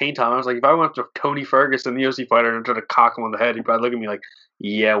know their pain tolerance. Like, if I went to Tony Ferguson, the UFC fighter, and tried to cock him on the head, he'd probably look at me like,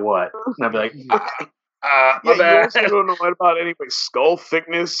 yeah, what? And I'd be like, you also don't know what about anybody's skull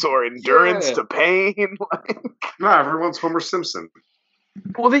thickness or endurance to pain. No, everyone's Homer Simpson.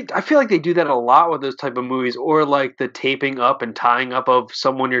 Well, I feel like they do that a lot with those type of movies, or like the taping up and tying up of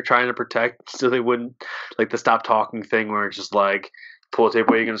someone you're trying to protect, so they wouldn't, like the stop talking thing, where it's just like pull a tape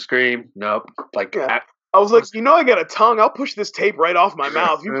away, you're gonna scream. Nope. Like I was like, I got a tongue. I'll push this tape right off my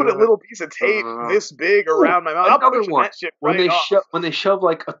mouth. If you put a little piece of tape this big around my mouth, I'll push that shit right off. When they shove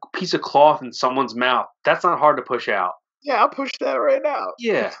like a piece of cloth in someone's mouth, that's not hard to push out. Yeah, I'll push that right out.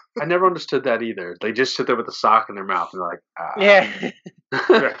 Yeah, I never understood that either. They just sit there with a sock in their mouth and they're like, Yeah.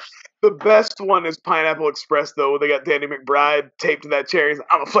 The best one is Pineapple Express, though, where they got Danny McBride taped to that chair. He's like,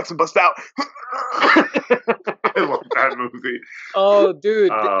 I'm gonna flex and bust out. I love that movie. Oh,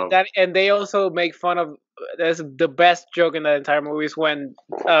 dude, and they also make fun of. That's the best joke in the entire movie is when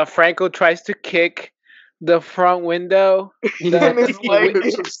Franco tries to kick the front window, and he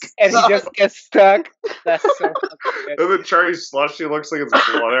just gets stuck. That's so fucking good. And then Charlie Slushy looks like it's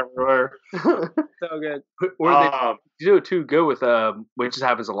blood everywhere. So good. Or they do it too good with which just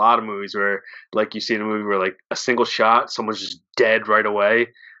happens in a lot of movies where like you see in a movie where like a single shot, someone's just dead right away.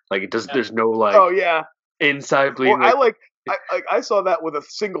 Like it does. There's no like. Oh yeah. Inside bleeding. Well, I saw that with a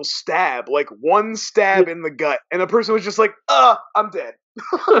single stab, like one stab in the gut, and the person was just like, I'm dead.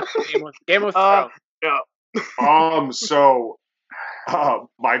 Game of Thrones. Yeah. So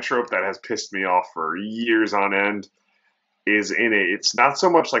my trope that has pissed me off for years on end is it's not so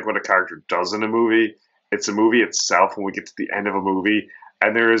much like what a character does in a movie, it's a movie itself when we get to the end of a movie,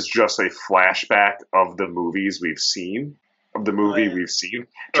 and there is just a flashback of the movies we've seen. We've seen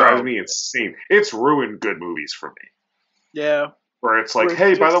drives me insane. It's ruined good movies for me. Yeah. Where it's like,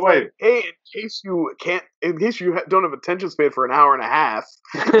 hey, by the way, hey, in case you don't have attention span for an hour and a half.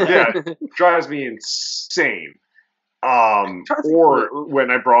 Yeah, it drives me insane. Or when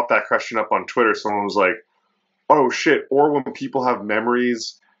I brought that question up on Twitter, someone was like, "Oh shit!" Or when people have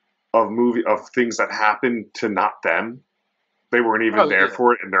memories of things that happened to not them, they weren't even there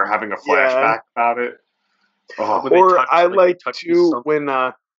for it, and they're having a flashback about it. Or I like to when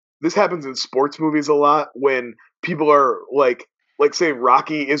this happens in sports movies a lot when people are like say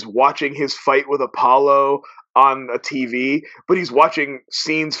Rocky is watching his fight with Apollo on a TV, but he's watching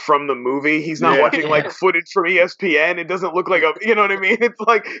scenes from the movie. He's not watching like footage from ESPN. It doesn't look like you know what I mean? It's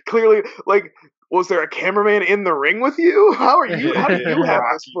like clearly like Was there a cameraman in the ring with you? How do you have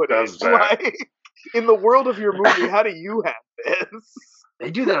this footage? Like, in the world of your movie, how do you have this?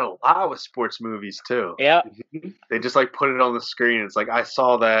 They do that a lot with sports movies too. Yeah. They just like put it on the screen. It's like I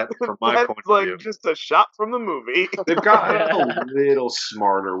saw that from my point of view. Like just a shot from the movie. They've gotten a little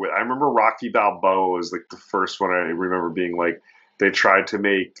smarter with. I remember Rocky Balboa was like the first one I remember being like they tried to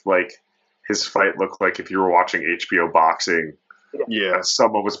make like his fight look like if you were watching HBO boxing. Yeah,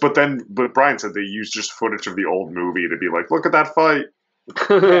 some of us. But Brian said they used just footage of the old movie to be like, look at that fight.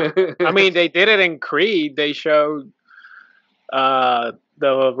 I mean, they did it in Creed. They showed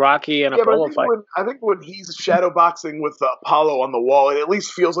the Rocky and Apollo fight. I think when he's shadow boxing with Apollo on the wall, it at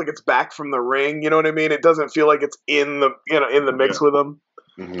least feels like it's back from the ring. You know what I mean? It doesn't feel like it's in the mix with him.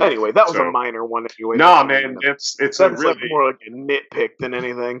 Mm-hmm. Anyway, that was a minor one. Anyway, nah, man, it's really like more like a nitpick than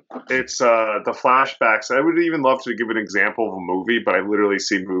anything. It's the flashbacks. I would even love to give an example of a movie, but I literally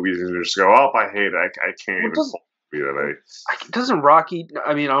see movies and just go, "Oh, I hate it. I can't even." Doesn't Rocky?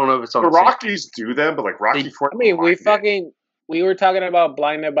 I mean, I don't know if it's on. The Rockies do them, but like Rocky 4. I mean, we were talking about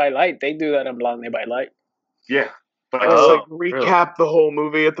Blinded by Light. They do that in Blinded by Light. Yeah, but like recap the whole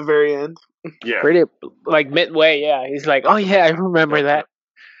movie at the very end. Yeah, pretty like midway. Yeah, he's like, "Oh yeah, I remember that."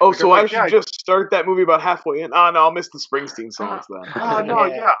 Oh, so I should just start that movie about halfway in. Oh no, I'll miss the Springsteen songs then. Oh no,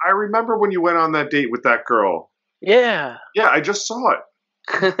 yeah, I remember when you went on that date with that girl. Yeah, I just saw it.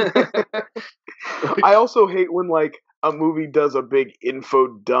 I also hate when like a movie does a big info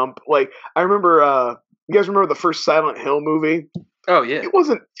dump. Like I remember, you guys remember the first Silent Hill movie? Oh yeah, it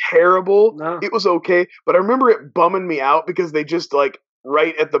wasn't terrible. No. It was okay, but I remember it bumming me out because they just like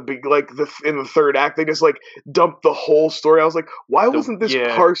right at the big in the third act they just like dumped the whole story. I was like, why wasn't this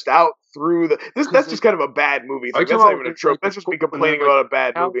parsed out through that's just kind of a bad movie thing. That's not even a trope. That's just me complaining about a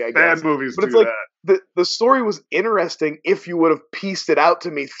bad movie, I guess. Bad movies but it's do like that. The story was interesting if you would have pieced it out to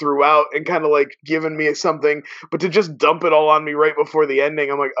me throughout and kind of like given me something, but to just dump it all on me right before the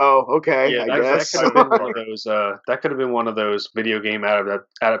ending, I'm like, oh, okay, I guess. That could have been one of those. That could have been one of those video game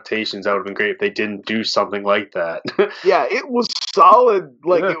adaptations. That would have been great if they didn't do something like that. Yeah, it was solid.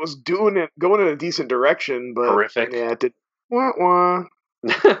 Like it was going in a decent direction, but horrific. Yeah, it did. Wah, wah.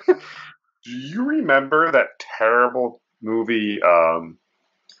 Do you remember that terrible movie?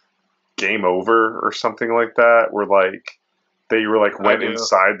 Game Over or something like that, where like they were like went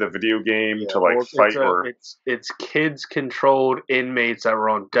inside the video game to like fight it's kids controlled inmates that were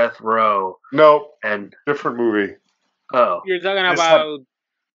on death row. No, and different movie. Oh, you're talking about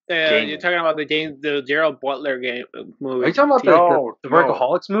the Gerald Butler game movie. Are you talking about the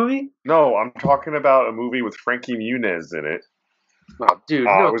Workaholics movie? No, I'm talking about a movie with Frankie Muniz in it. Oh, dude,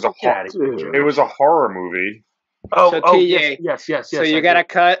 it was a horror movie. Yes. So you got to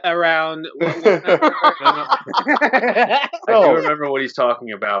cut around. I do remember what he's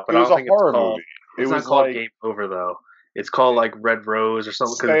talking about, but I don't think it's called. Movie. It's not called Game Over though. It's called like Red Rose or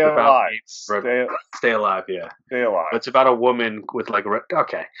something. Stay Alive. Stay Alive. Yeah. Stay Alive. It's about a woman with like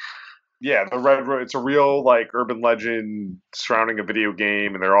okay. Yeah, the Red Rose. It's a real like urban legend surrounding a video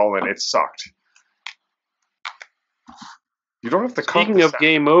game, and they're all in. It sucked. You don't have to. Speaking of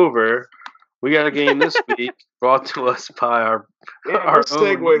Game Over. We got a game this week brought to us by our own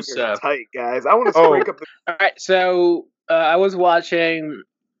segues are tight, guys. I want to break up the. All right, so I was watching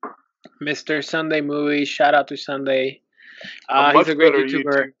Mr. Sunday Movie. Shout out to Sunday. He's a great YouTuber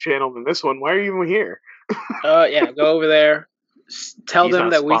YouTube channel than this one. Why are you even here? Yeah, go over there. Tell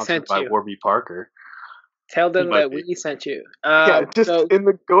them that we sent you. Warby Parker. Tell them that we sent you. Just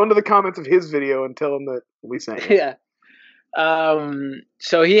go into the comments of his video and tell them that we sent you. Yeah.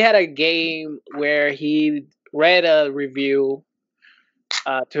 So he had a game where he read a review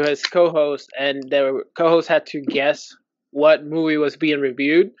to his co-host, and the co-host had to guess what movie was being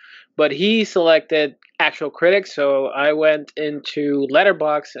reviewed, but he selected actual critics. So I went into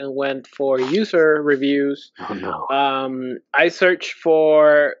Letterboxd and went for user reviews. Oh no. I searched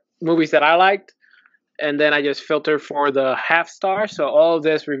for movies that I liked, and then I just filtered for the half star. So all of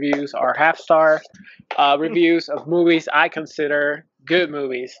these reviews are half star reviews of movies I consider good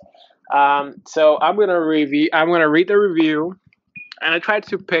movies. So I'm gonna read the review, and I tried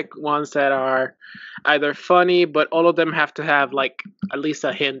to pick ones that are either funny, but all of them have to have like at least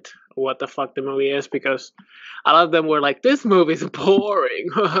a hint of what the fuck the movie is, because a lot of them were like, this movie's boring.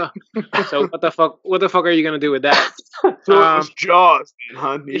 So what the fuck are you gonna do with that? So it was Jaws,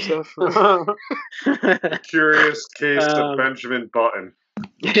 huh, Jusef? Curious Case of Benjamin Button.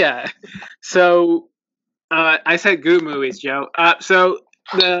 Yeah. So I said good movies, Joe. So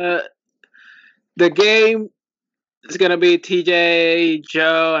the game is gonna be TJ,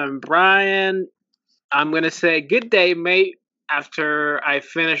 Joe, and Brian. I'm gonna say good day, mate, after I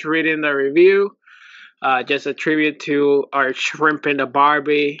finish reading the review. Just a tribute to our shrimp in the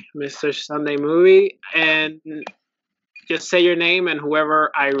Barbie, Mr. Sunday Movie. And just say your name and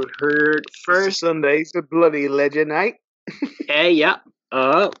whoever I heard first. Sunday's a bloody legend night. Hey, yeah.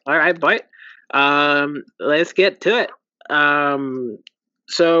 All right, boy. Let's get to it. I'll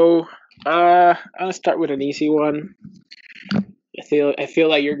start with an easy one. I feel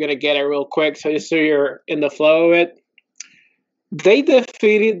like you're gonna get it real quick, so just so you're in the flow of it. They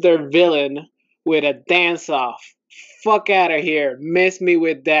defeated their villain with a dance-off. Fuck out of here. Miss me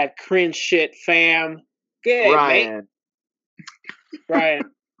with that cringe shit, fam. Good, Ryan. mate. Ryan.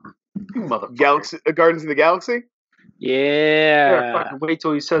 Galaxy, Guardians of the Galaxy? Yeah. Fucking wait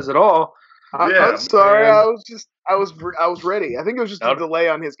till he says it all. I'm sorry. Man. I was ready. I think it was just a delay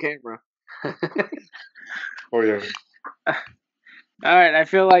on his camera. Oh, yeah. All right. I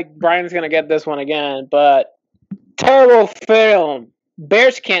feel like Brian's going to get this one again, but terrible film.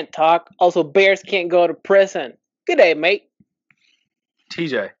 Bears can't talk. Also, bears can't go to prison. Good day, mate.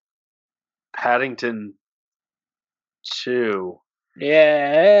 TJ. Paddington 2.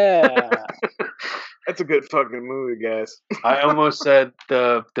 Yeah. That's a good fucking movie, guys. I almost said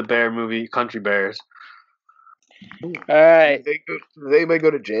the bear movie, Country Bears. All right. They may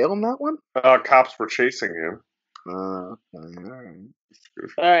go to jail on that one? Cops were chasing him. All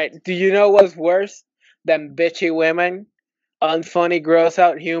right. Do you know what's worse than bitchy women, unfunny, gross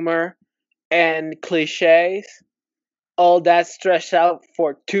out humor, and cliches? All that stretched out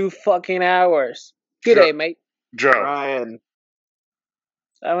for 2 fucking hours. Good day, mate. Joe. Ryan.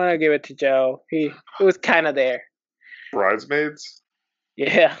 I'm gonna give it to Joe. He was kind of there. Bridesmaids?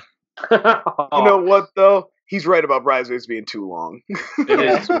 Yeah. You know what, though? He's right about Bridesmaids being too long. It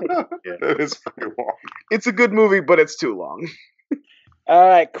is. It is pretty long. It's a good movie, but it's too long. All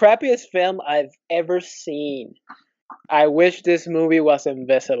right. Crappiest film I've ever seen. I wish this movie was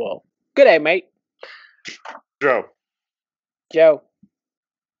invisible. Good day, mate. Joe.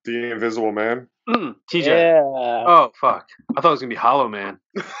 The Invisible Man? TJ. Yeah. Oh, fuck. I thought it was going to be Hollow Man.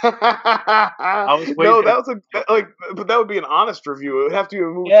 I was waiting. No, but that would be an honest review. It would have to be a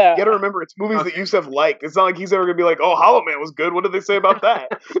movie. Yeah. You gotta remember, it's movies that Jusef liked. It's not like he's ever gonna be like, oh, Hollow Man was good. What did they say about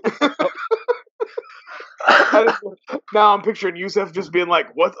that? Now I'm picturing Jusef just being like,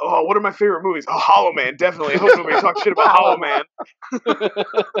 what are my favorite movies? Oh, Hollow Man, definitely. I hope nobody talks shit about Hollow Man.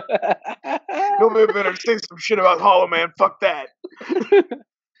 Nobody better say some shit about Hollow Man. Fuck that.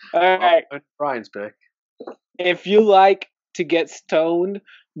 All right. Brian's pick. If you like to get stoned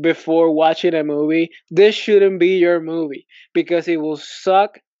before watching a movie, this shouldn't be your movie because it will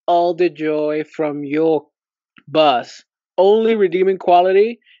suck all the joy from your buzz. Only redeeming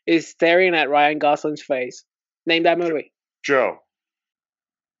quality is staring at Ryan Gosling's face. Name that movie. Joe.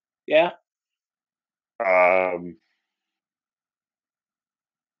 Yeah?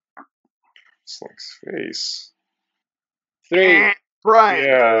 Slick's face. 3. Brian.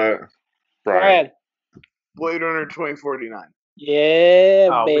 Yeah. Brian. Blade Runner 2049.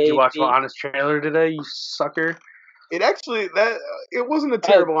 Yeah, baby. Did you watch the Honest Trailer today, you sucker? It actually, it wasn't a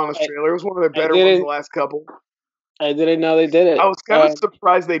terrible Honest Trailer. It was one of their better ones the last couple. I didn't know they did it. I was kind of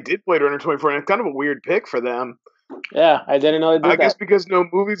surprised they did Blade Runner 2049. It's kind of a weird pick for them. Yeah, I didn't know they did that. I guess because no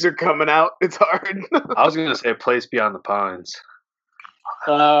movies are coming out, it's hard. I was going to say A Place Beyond the Pines.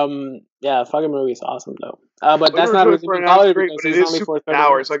 Yeah, fucking movie is awesome though. But that's not redeeming quality because it's only for 30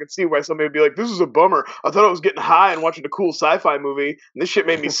 hours. So I can see why somebody would be like, "This is a bummer. I thought I was getting high and watching a cool sci-fi movie, and this shit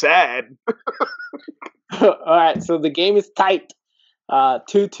made me sad." All right, so the game is tight.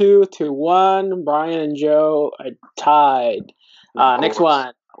 2-2 to 1. Brian and Joe are tied. Next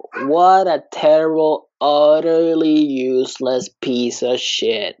one. What a terrible, utterly useless piece of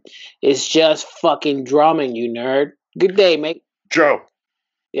shit. It's just fucking drumming, you nerd. Good day, mate. Joe.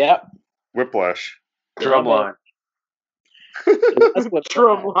 Yep. Whiplash. Drumline.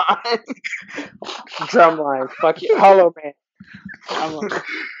 Drumline. Fuck you. Hollow Man.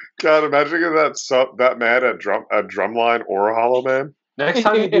 God, imagine getting that mad at Drumline or a Hollow Man. Next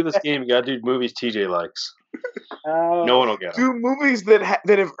time you do this game, you gotta do movies TJ likes. No one will get them. Do movies that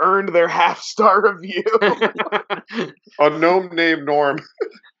have earned their half-star review. A gnome named Norm.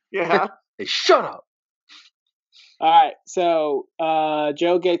 Yeah. Hey, shut up. All right, so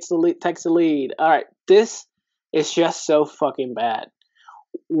Joe takes the lead. All right, this is just so fucking bad.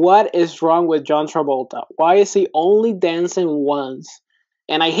 What is wrong with John Travolta? Why is he only dancing once?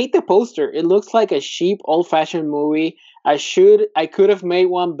 And I hate the poster. It looks like a cheap, old-fashioned movie. I could have made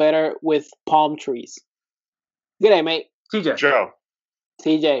one better with palm trees. Good day, mate. TJ. Joe.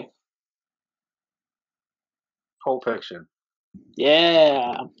 TJ. Pulp Fiction.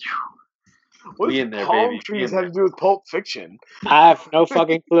 Yeah. What We does in there, palm baby. We trees in have there. to do with Pulp Fiction? I have no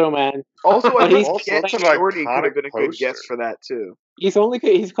fucking clue, man. Also, I But he's think Get such an Shorty could have iconic been a good poster. guess for that too. He's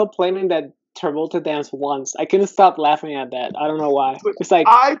complaining that Travolta danced once. I couldn't stop laughing at that. I don't know why. It's like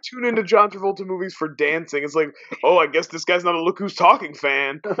I tune into John Travolta movies for dancing. It's like, oh, I guess this guy's not a Look Who's Talking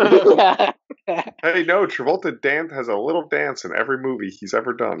fan. Hey, no, Travolta has a little dance in every movie he's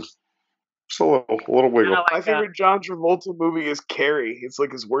ever done. Just a little wiggle. Like, My favorite John Travolta movie is Carrie. It's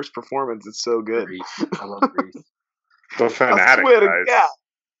like his worst performance. It's so good. Grease. I love Grease. The fanatic I swear to guys.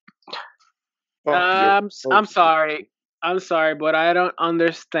 God. I'm sorry. I'm sorry, but I don't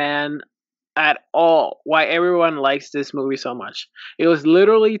understand at all why everyone likes this movie so much. It was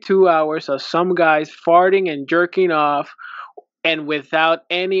literally 2 hours of some guys farting and jerking off and without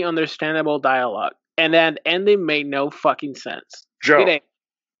any understandable dialogue. And that ending made no fucking sense. Joe. Did it?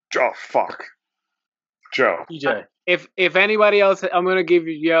 Oh, fuck. Joe. TJ. If anybody else, I'm gonna give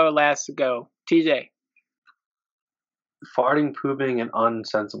you Joe last to go. TJ. Farting, pooping, and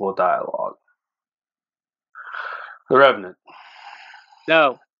unsensible dialogue. The Revenant.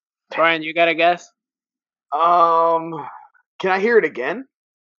 No. Brian, you got a guess? Can I hear it again?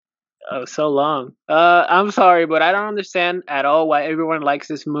 Oh, so long. I'm sorry, but I don't understand at all why everyone likes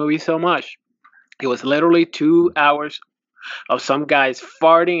this movie so much. It was literally 2 hours of some guys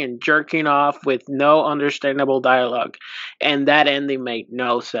farting and jerking off with no understandable dialogue, and that ending made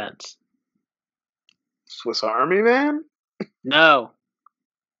no sense. Swiss Army Man? No.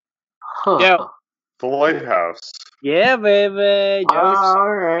 Huh. Yeah. The Lighthouse. Yeah, baby.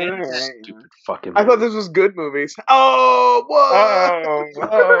 Alright. Stupid fucking I thought movie. this was good movies. Oh,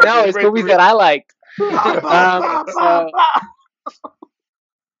 what? No, it's movies that I liked.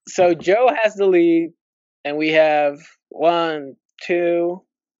 So Joe has the lead, and we have 1, 2,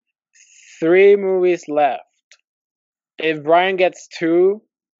 3 movies left. If Brian gets 2,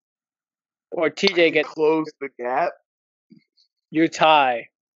 or TJ gets, close the gap. you tie,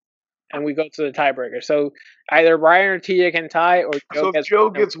 and we go to the tiebreaker. So either Brian or TJ can tie, or Joe So if gets. Joe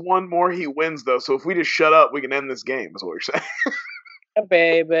gets one more, he wins, though. So if we just shut up, we can end this game, is what you're saying. Yeah,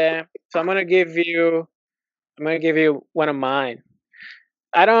 baby. So I'm gonna give you one of mine.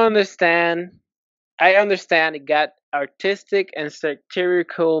 I don't understand. I understand it got artistic and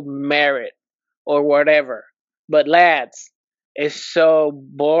satirical merit or whatever, but lads, it's so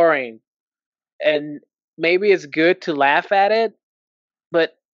boring. And maybe it's good to laugh at it,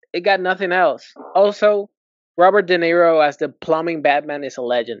 but it got nothing else. Also, Robert De Niro as the plumbing Batman is a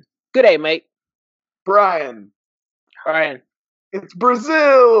legend. Good day, mate. Brian. It's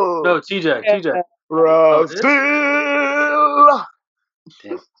Brazil. No, TJ. Brazil.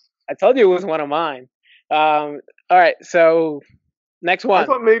 Damn. I told you it was one of mine. All right, so next one. I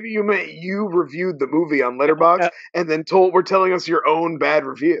thought maybe you reviewed the movie on Letterboxd and then we're telling us your own bad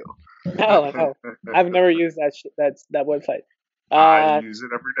review. No, I've never used that website. I use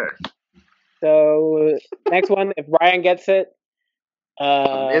it every day. So next one, if Brian gets it,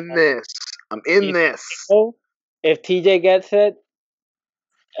 I'm in this. If TJ gets it,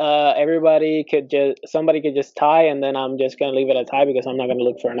 somebody could just tie, and then I'm just gonna leave it a tie because I'm not gonna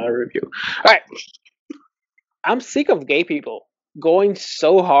look for another review. All right, I'm sick of gay people going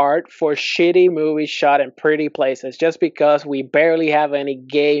so hard for shitty movies shot in pretty places just because we barely have any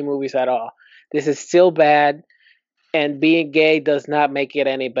gay movies at all. This is still bad, and being gay does not make it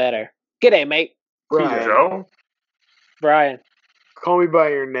any better. G'day, mate. Joe? Brian. Call me by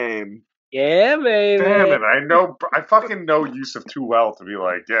your name. Yeah, baby. Damn it! I fucking know Jusef too well to be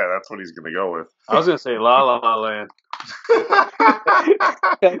like, yeah, that's what he's gonna go with. I was gonna say La La Land.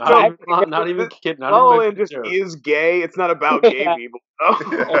 Not even kidding. La La Land just is gay. It's not about gay people.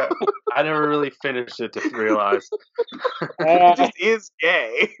 Yeah. I never really finished it to realize. It just is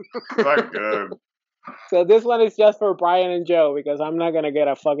gay. Not good. So this one is just for Brian and Joe because I'm not gonna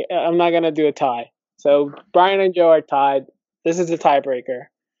do a tie. So Brian and Joe are tied. This is a tiebreaker.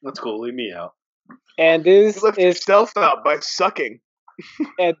 That's cool. Leave me out. And this you left is yourself out by sucking.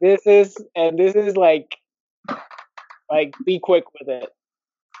 And this is like be quick with it.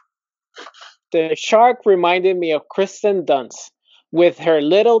 The shark reminded me of Kristen Dunst with her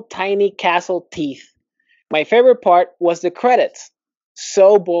little tiny castle teeth. My favorite part was the credits.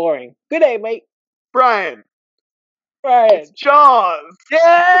 So boring. Good day, mate. Brian. It's Jaws.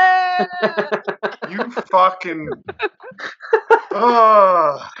 Yeah. You fucking.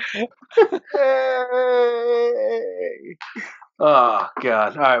 Oh. Hey. Oh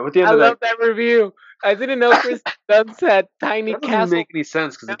God! All right, with the end I of love that review. I didn't know Kristen Dunst had tiny that castles. doesn't make any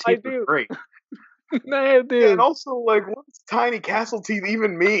sense because the Now I teeth are do. great. No, dude. And also, like, what's tiny castle teeth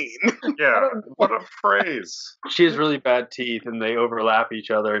even mean? Yeah, what a phrase. She has really bad teeth, and they overlap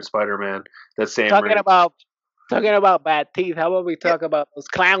each other in Spider-Man. That's Sam Talking Raimi. about bad teeth. How about we talk about those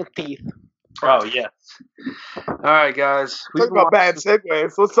clown teeth? Oh yes. All right, guys. Talk about bad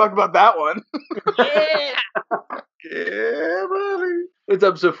segues. Let's talk about that one. Yeah. Yeah, buddy. It's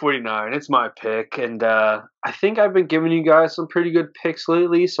episode 49. It's my pick, and I think I've been giving you guys some pretty good picks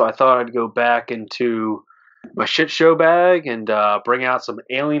lately. So I thought I'd go back into my shit show bag and bring out some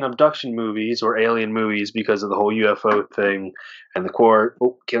alien abduction movies or alien movies because of the whole UFO thing and the core.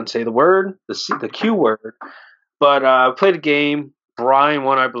 Oh, can't say the word, the Q word. But I played a game. Brian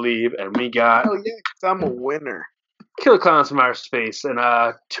won, I believe, and we got. Oh yeah, 'cause I'm a winner. Killer Klowns From Outerspace, and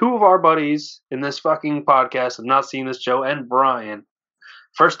two of our buddies in this fucking podcast have not seen this show, and Brian,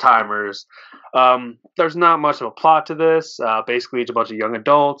 first timers. There's not much of a plot to this. Basically, it's a bunch of young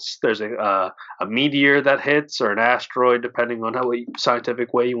adults. There's a meteor that hits, or an asteroid, depending on how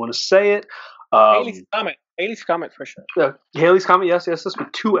scientific way you want to say it. Haley's Comet. Haley's Comet for sure. Haley's Comet, yes,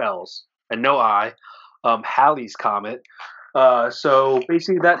 with 2 L's and no I. Halley's Comet. So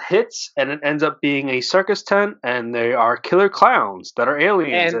basically that hits and it ends up being a circus tent, and they are killer clowns that are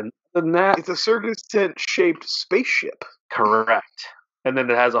aliens. And other than that, it's a circus tent shaped spaceship. Correct. And then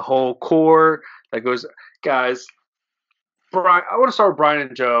it has a whole core that goes, guys. Brian, I want to start with Brian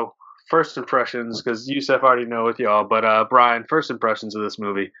and Joe. First impressions, because Jusef already know with y'all, but Brian, first impressions of this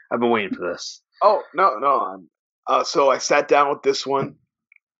movie. I've been waiting for this. Oh no. So I sat down with this one.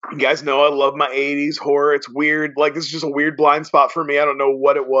 You guys know I love my 80s horror. It's weird. Like, this is just a weird blind spot for me. I don't know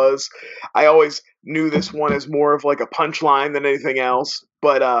what it was. I always knew this one as more of like a punchline than anything else.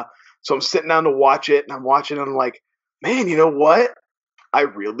 But, so I'm sitting down to watch it, and I'm watching it, and I'm like, man, you know what? I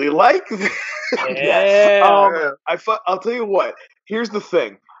really like this. Yeah. I'll tell you what. Here's the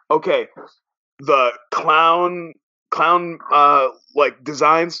thing. Okay. The clown, like,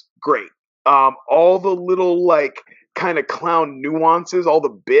 designs, great. All the little, like, kind of clown nuances, all the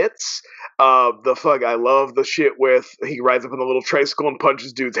bits. I love the shit with he rides up on the little tricycle and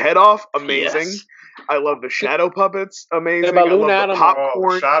punches dude's head off. Amazing. Yes. I love the shadow puppets. Amazing. I love the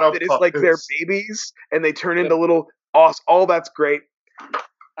popcorn that is like their babies, and they turn into little awesome. All that's great.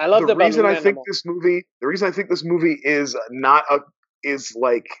 I love the reason I think this movie. The reason I think this movie is not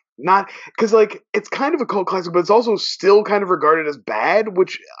because like it's kind of a cult classic, but it's also still kind of regarded as bad,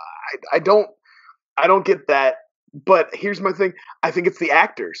 which I don't get that. But here's my thing. I think it's the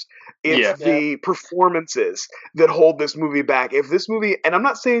actors. It's the performances that hold this movie back. If this movie, and I'm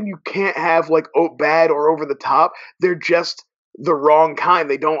not saying you can't have like bad or over the top, they're just the wrong kind.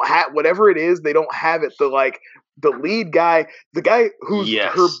 They don't have, whatever it is, they don't have it. The lead guy, the guy who's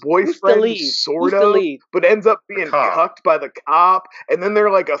her boyfriend, sort of, but ends up being cucked by the cop. And then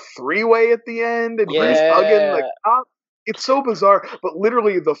they're like a 3-way at the end, and he's hugging the cop. It's so bizarre, but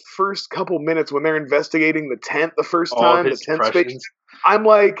literally the first couple minutes when they're investigating the tent the first time, the tent space, I'm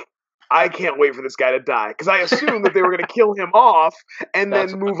like, I can't wait for this guy to die. Because I assumed that they were going to kill him off and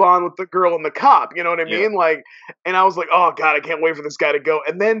then move on with the girl and the cop. You know what I mean? Like, and I was like, oh God, I can't wait for this guy to go.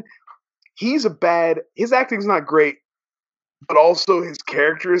 And then his acting's not great, but also his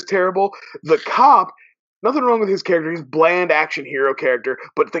character is terrible. The cop, nothing wrong with his character. He's bland action hero character,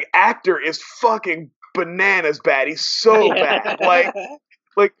 but the actor is fucking bananas bad. He's so bad.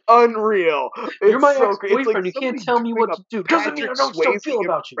 Like unreal. You're my ex-boyfriend. You can't tell me what to do. Doesn't mean I don't still feel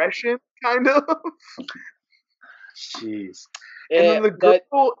about you. Kind of. Jeez. And then the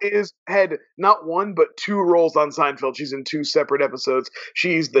girl had not one but 2 roles on Seinfeld. She's in 2 separate episodes.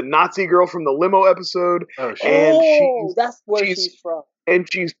 She's the Nazi girl from the limo episode. Oh, shit. That's where she's from. And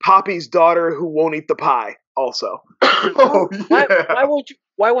she's Poppy's daughter who won't eat the pie. Also. Oh yeah.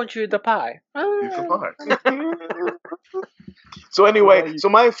 Why won't you eat the pie? Eat the pie. So anyway, so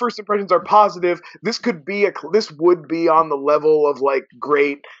my first impressions are positive. This would be on the level of like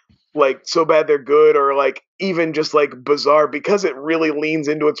great, like So Bad They're Good, or like even just like bizarre, because it really leans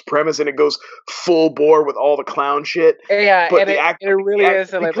into its premise and it goes full bore with all the clown shit. Yeah, but it really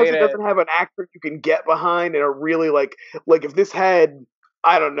is because it doesn't have an actor you can get behind, and a really like if this had,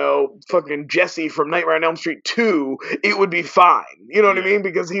 I don't know, fucking Jesse from Nightmare on Elm Street 2, it would be fine. You know what I mean?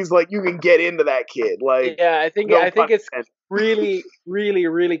 Because he's like, you can get into that kid. Like, I think it's really, really,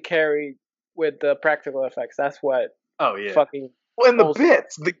 really carried with the practical effects. That's what. Oh yeah. Fucking. And the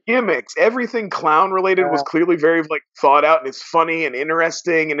bits, the gimmicks, everything clown related was clearly very like thought out, and it's funny and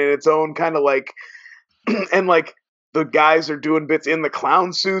interesting, and in its own kind of like, and like the guys are doing bits in the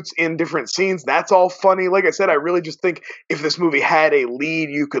clown suits in different scenes. That's all funny. Like I said, I really just think if this movie had a lead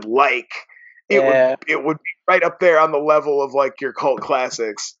you could like, it would be right up there on the level of like your cult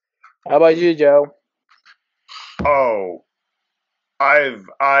classics. How about you, Joe? Oh,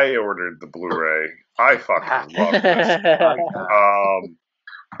 I ordered the Blu-ray. I fucking love this.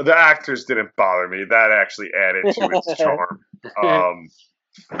 The actors didn't bother me. That actually added to its charm.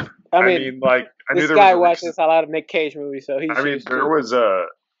 I mean, like, I knew this there guy was watches a lot of Nick Cage movies, so he's. I mean, there was a.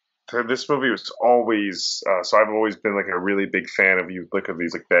 This movie was always. So I've always been like a really big fan of you look at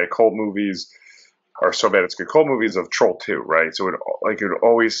these like bad cult movies, or so bad it's good cult movies of Troll 2, right? So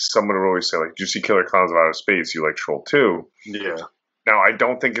someone would always say like, "Did you see Killer Clowns of Outer Space? You like Troll 2?" Yeah. Now I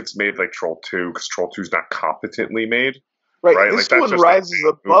don't think it's made like Troll 2 because Troll 2 is not competently made. Right, this one rises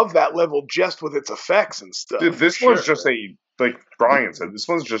above that level just with its effects and stuff. Dude, this one's just like Brian said, this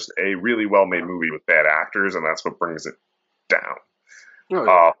one's just a really well-made movie with bad actors, and that's what brings it down. Oh,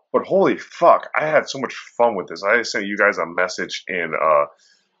 yeah. But holy fuck, I had so much fun with this. I sent you guys a message in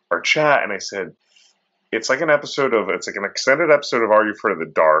our chat, and I said, it's like an extended episode of Are You Afraid of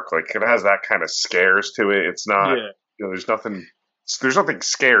the Dark? Like, it has that kind of scares to it. It's not, there's nothing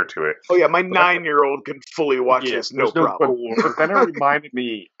scary to it. Oh yeah, my 9-year-old can fully watch this, no problem. But then it reminded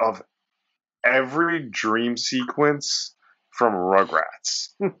me of every dream sequence from Rugrats.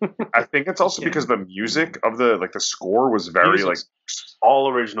 I think it's also because the music of the score was very all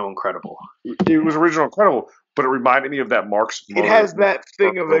original, incredible. It was original, incredible, but it reminded me of that Mark's. It has that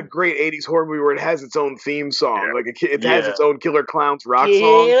thing of a great '80s horror movie where it has its own theme song, it has its own Killer Clowns rock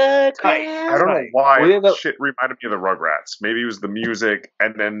song. I don't know why shit reminded me of the Rugrats. Maybe it was the music,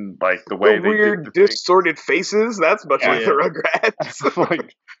 and then like the way the weird distorted faces. That's much like the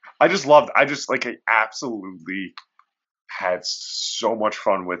Rugrats. I absolutely had so much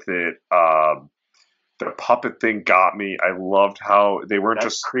fun with it. The puppet thing got me. I loved how they weren't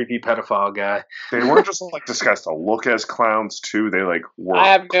just creepy pedophile guy. They weren't just like disguised to look as clowns too. They like were. I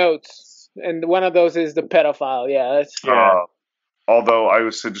have notes, and one of those is the pedophile. Although I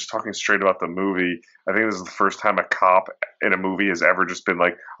was just talking straight about the movie, I think this is the first time a cop in a movie has ever just been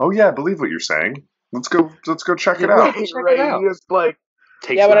like, "Oh yeah, I believe what you're saying. Let's go check it out." Check it out. Just like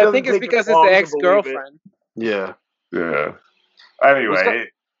but I think it's because it's the ex-girlfriend. Yeah. Yeah.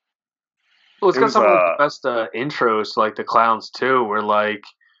 Anyway. It's got some of the best intros to like the clowns too, where like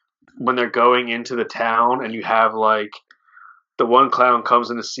when they're going into the town and you have like the one clown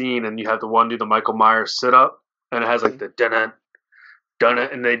comes in the scene and you have the one do the Michael Myers sit up and it has like the done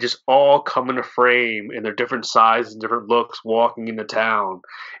it, and they just all come into frame in their different sizes and different looks walking into town.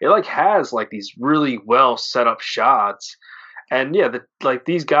 It like has like these really well set up shots. And yeah,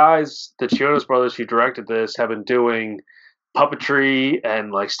 these guys, the Chiodos brothers who directed this, have been doing puppetry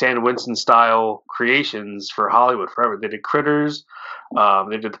and like Stan Winston style creations for Hollywood forever. They did Critters,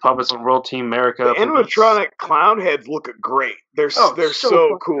 they did the puppets on World Team America. The animatronic clown heads look great. They're so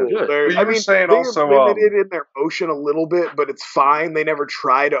cool. They're limited in their motion a little bit, but it's fine. They never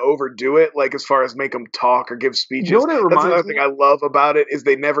try to overdo it, like as far as make them talk or give speeches. You know That's another thing I love about it is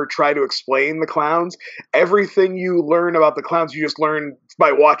they never try to explain the clowns. Everything you learn about the clowns, you just learn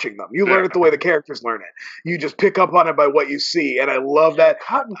by watching them. You learn it the way the characters learn it. You just pick up on it by what you see, and I love that.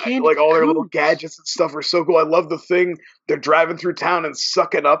 Cotton candy, like all their little gadgets and stuff are so cool. I love the thing they're driving through town and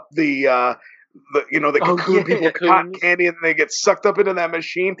sucking up the cocoon people with cotton candy, and they get sucked up into that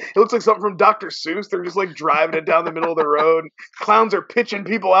machine. It looks like something from Dr. Seuss. They're just like driving it down the middle of the road. Clowns are pitching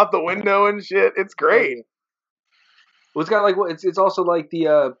people out the window and shit. It's great. Well, it's got like it's also like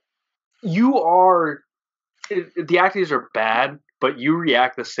the actors are bad, but you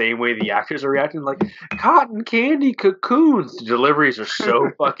react the same way the actors are reacting. Like cotton candy cocoons. The deliveries are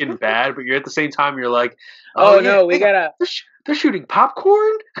so fucking bad, but you're at the same time you're like, they're shooting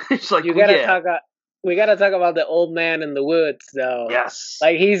popcorn. It's like we gotta talk about the old man in the woods, though. Yes,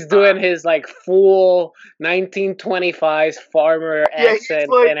 like he's doing his like full 1925s farmer accent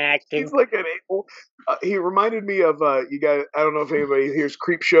and acting. He's like an he reminded me of you guys. I don't know if anybody here's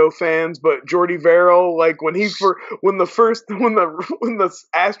Creepshow fans, but Jordy Verrill, like when the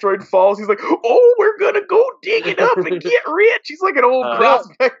asteroid falls, he's like, "Oh, we're gonna go dig it up and get rich." He's like an old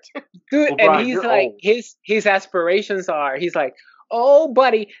prospector, dude. Well, Brian, and he's like old. His aspirations are. He's like, "Oh,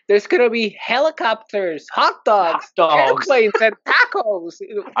 buddy, there's gonna be helicopters, hot dogs, airplanes, and tacos."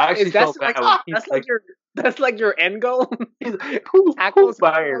 I actually felt that's like your end goal.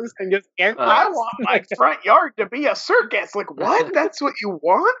 Tacos and just I want my front yard to be a circus. Like what? That's what you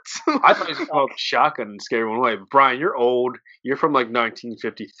want? I thought he was called shotgun and scare one away. But Brian, you're old. You're from like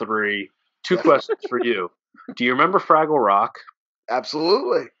 1953. Two questions for you. Do you remember Fraggle Rock?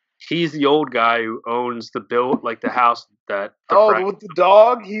 Absolutely. He's the old guy who owns the house that. With the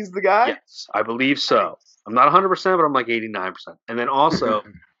dog, he's the guy. Yes, I believe so. I'm not 100%, but I'm like 89%. And then also,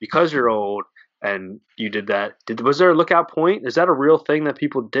 because you're old and you did that, was there a lookout point? Is that a real thing that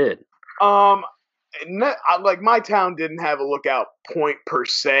people did? like my town didn't have a lookout point per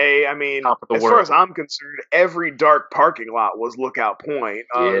se. I mean, as world. far as I'm concerned, every dark parking lot was lookout point.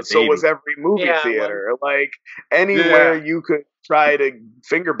 So was every movie theater. Like anywhere you could try to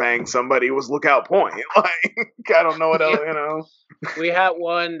finger bang somebody was lookout point. Like I don't know what else, you know. We had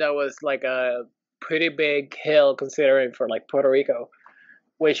one that was like a pretty big hill considering for like Puerto Rico,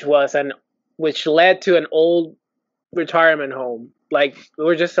 which led to an old retirement home. Like we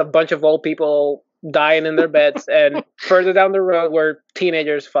were just a bunch of old people dying in their beds, and further down the road were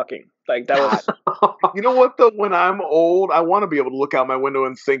teenagers fucking. Like that was. You know what though? When I'm old, I want to be able to look out my window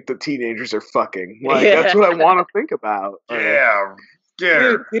and think that teenagers are fucking. Like that's what I want to think about. Yeah.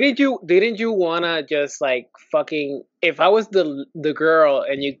 Dude, didn't you wanna just like fucking? If I was the girl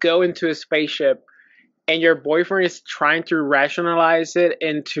and you go into a spaceship and your boyfriend is trying to rationalize it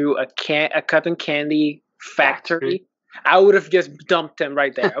into a cotton candy factory, I would have just dumped him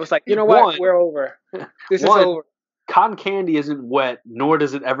right there. I was like, you know what? We're over. This is over. Cotton candy isn't wet, nor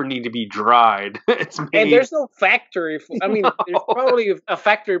does it ever need to be dried. It's made... And there's no factory. There's probably a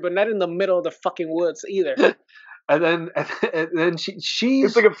factory, but not in the middle of the fucking woods either. And then she's...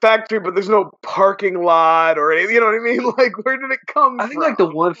 It's like a factory, but there's no parking lot or anything. You know what I mean? Like, where did it come from? I think, like, the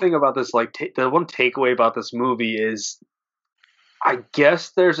one thing about this, like, the one takeaway about this movie is, I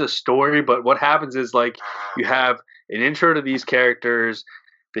guess there's a story, but what happens is, like, you have an intro to these characters,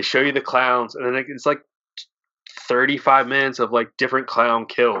 they show you the clowns, and then it's, like, 35 minutes of, like, different clown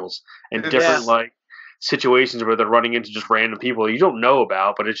kills and different, like, situations where they're running into just random people you don't know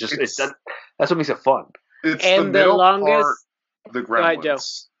about, but that's what makes it fun. It's and the longest part, the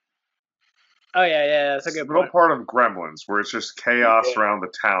Gremlins. Oh yeah, that's a good middle part of Gremlins, where it's just chaos around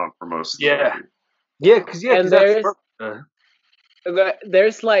the town for most of the movie. Yeah, because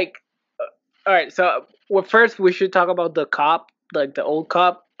there's like, all right. So first we should talk about the cop, like the old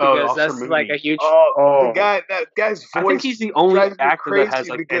cop, because that's like a huge. That guy's voice. I think he's the only actor that has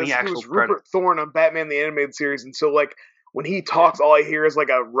like any actual credit. Rupert Thorne on Batman the Animated Series, and so like. When he talks, all I hear is like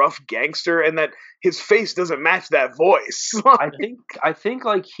a rough gangster, and that his face doesn't match that voice. I think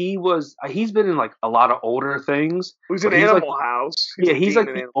like he's been in like a lot of older things. He was in Animal House. He's like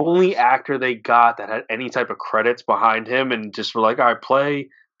the only actor they got that had any type of credits behind him, and just were like, all right, play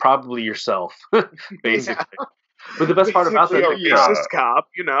probably yourself, basically. Yeah. But the best part about that, racist cop,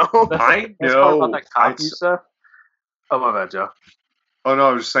 you know, I know about that cop, Jusef. Oh my bad, Joe. Oh, no,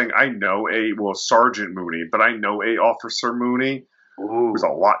 I was just saying, I know Sergeant Mooney, but I know a Officer Mooney who's a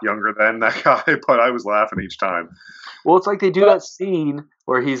lot younger than that guy, but I was laughing each time. Well, it's like they do that scene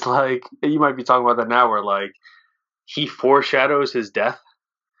where he's like, you might be talking about that now, where like he foreshadows his death.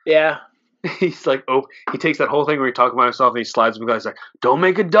 Yeah. He's like, he takes that whole thing where he talks about himself and he slides him, guys like, don't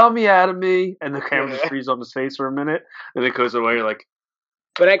make a dummy out of me. And the camera just freezes on his face for a minute and it goes away. You're like,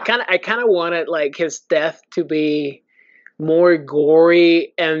 but I kind of wanted like his death to be more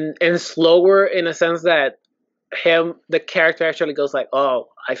gory and slower in a sense that the character actually goes like, oh,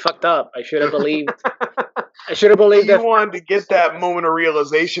 I fucked up. I should have believed. You wanted to get that moment of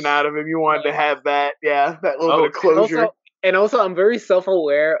realization out of him. You wanted to have that, that little bit of closure. And also, I'm very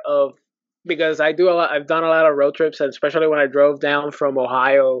self-aware of, because I've done a lot of road trips, and especially when I drove down from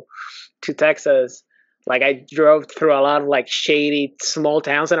Ohio to Texas, like I drove through a lot of like shady small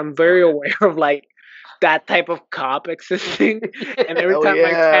towns, and I'm very aware of like that type of cop existing. And every time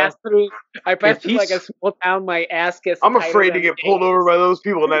I pass through like a small town, my ass gets. I'm afraid to get pulled over by those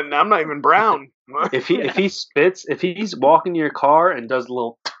people, and I'm not even brown. If he's walking to your car and does a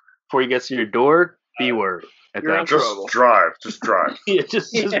little before he gets to your door, B word. Just drive. Yeah,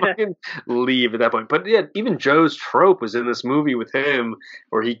 just fucking leave at that point. But yeah, even Joe's trope was in this movie with him,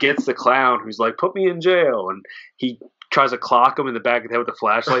 where he gets the clown who's like, "Put me in jail," and he tries to clock him in the back of the head with a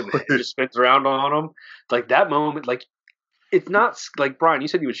flashlight, and he just spins around on him. Like that moment, like it's not like Brian. You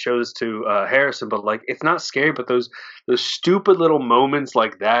said you would show this to Harrison, but like it's not scary. But those stupid little moments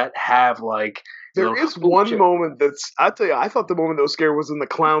like that have like. There is one moment that's, I tell you, I thought the moment that was scary was when the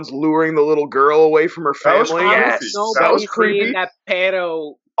clowns luring the little girl away from her family. That was creepy. That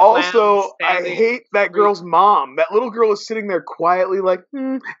pedo. Also, I hate that girl's mom. That little girl is sitting there quietly like,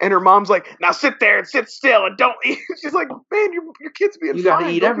 and her mom's like, now sit there and sit still and don't eat. She's like, man, your kid's being You gotta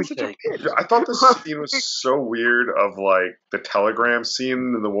eat everything. I thought this scene was so weird of like the telegram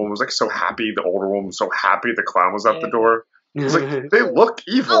scene, and the woman was like so happy, the older woman was so happy the clown was at the door. It's like, they look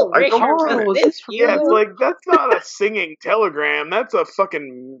evil. I don't get it. It's like, that's not a singing telegram. That's a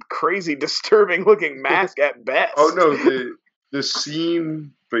fucking crazy, disturbing looking mask at best. Oh no, the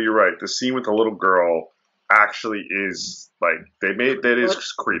scene, but you're right, the scene with the little girl actually is, like, that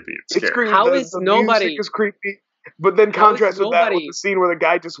is creepy. It's scary. How is nobody... music is creepy. But then contrast with that with the scene where the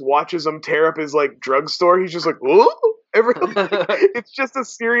guy just watches them tear up his like drugstore. He's just like, "Whoa!" It's just a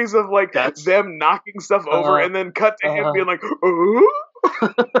series of like them knocking stuff over, and then cut to him being like, "Oh."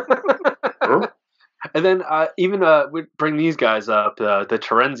 And then even we bring these guys up, the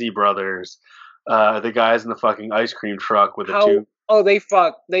Terenzi brothers, the guys in the fucking ice cream truck with the two. Oh, they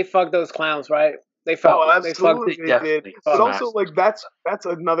fucked those clowns, right? They fucked. Oh, absolutely, they did. But also, like that's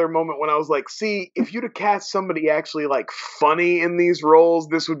another moment when I was like, see, if you'd have cast somebody actually like funny in these roles,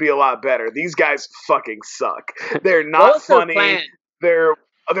 this would be a lot better. These guys fucking suck. They're not funny.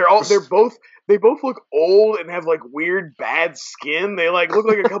 They both look old and have like weird bad skin. They like look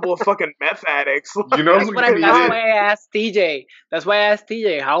like a couple of fucking meth addicts. You know, that's why I asked TJ. That's why I asked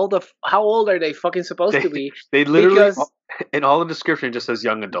TJ how old are they fucking supposed to be? They literally in all the description it just says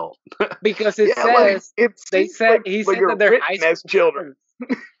young adult. Because it says he said that they're high school as children.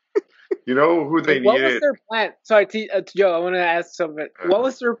 You know who they needed? What was their plan? Sorry, Joe, I want to ask something. What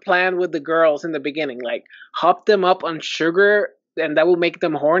was their plan with the girls in the beginning? Like, hop them up on sugar, and that will make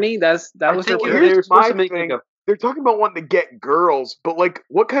them horny? That was their plan. Here's my thing. They're talking about wanting to get girls, but like,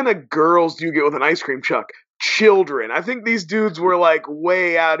 what kind of girls do you get with an ice cream truck? Children. I think these dudes were like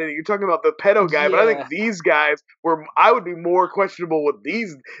way out in it. You're talking about the pedo guy, but I think these guys were. I would be more questionable with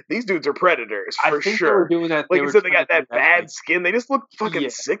these. These dudes are predators for sure. They were doing that. Like you said, they got that bad skin. They just look fucking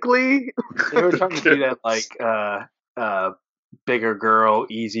sickly. They were trying to do that like bigger girl,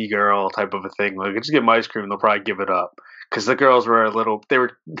 easy girl type of a thing. Like just give them ice cream, and they'll probably give it up. Because the girls were they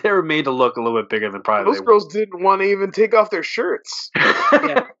were made to look a little bit bigger than probably those girls didn't want to even take off their shirts.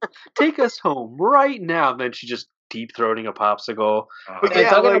 Take us home right now. And then she just deep throating a popsicle. But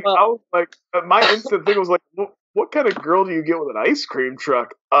I was like, my instant thing was like, what kind of girl do you get with an ice cream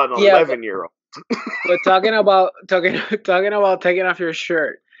truck? An 11-year-old. But talking about taking off your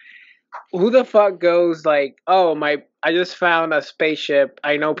shirt. Who the fuck goes like, oh I just found a spaceship.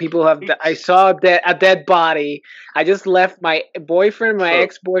 I know people have. I saw a dead body. I just left my boyfriend, my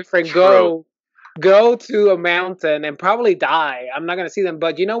ex-boyfriend, go to a mountain and probably die. I'm not gonna see them,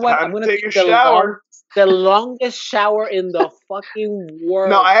 but you know what? I'm gonna take a shower. The longest shower in the fucking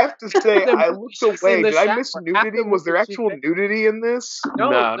world. No, I have to say, I looked away. Did I miss nudity? Was there actual nudity in this? No,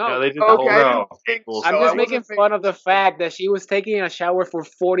 they did the whole. I'm just making fun of the fact that she was taking a shower for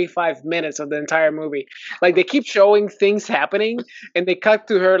 45 minutes of the entire movie. Like, they keep showing things happening, and they cut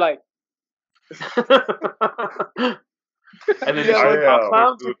to her like... And then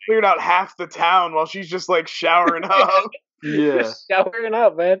clowns have cleared out half the town while she's just like showering up. Showering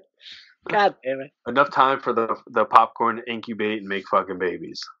up, man. God damn it! Enough time for the popcorn to incubate and make fucking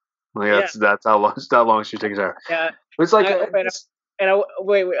babies. Like that's how long she takes a shower. Yeah, it's like.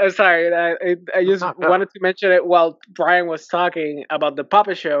 Wait, I'm sorry. I just wanted to mention it while Brian was talking about the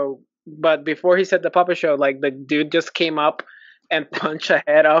puppet show. But before he said the puppet show, like the dude just came up and punched a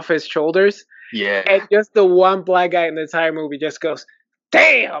head off his shoulders. Yeah, and just the one black guy in the entire movie just goes,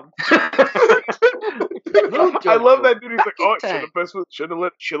 "Damn!" I love that dude. He's like, "Oh, should have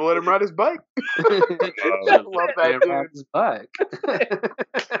let him ride his bike." I love that dude. His bike.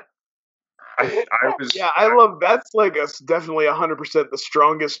 I love that's like definitely 100% the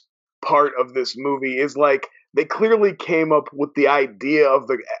strongest part of this movie is like they clearly came up with the idea of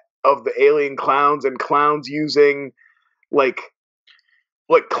the alien clowns and clowns using like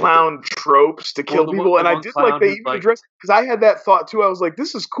clown tropes to kill people, and I did like they even addressed because I had that thought too. I was like,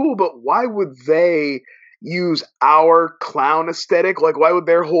 this is cool, but why would they use our clown aesthetic? Like, why would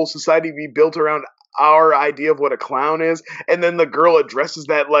their whole society be built around our idea of what a clown is? And then the girl addresses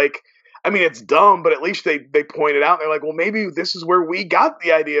that like, I mean, it's dumb, but at least they point it out. They're like, well, maybe this is where we got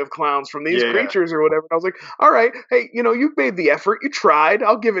the idea of clowns from these creatures or whatever. And I was like, all right, hey, you've made the effort. You tried.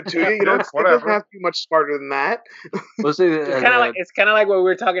 I'll give it to you. It doesn't have to be much smarter than that. It's kind of like what we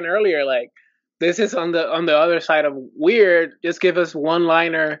were talking earlier. Like, this is on the other side of weird. Just give us one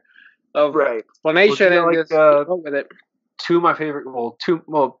liner of explanation and just go with it. Two of my favorite, two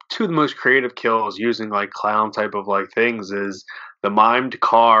of the most creative kills using like clown type of like things is the mimed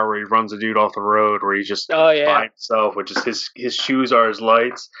car where he runs a dude off the road where he's just by himself, which is his shoes are his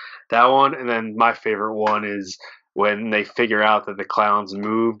lights. That one, and then my favorite one is when they figure out that the clowns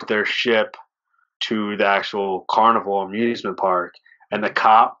moved their ship to the actual carnival amusement park, and the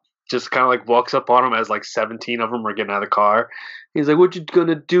cop just kind of like walks up on him as like 17 of them are getting out of the car. He's like, "What you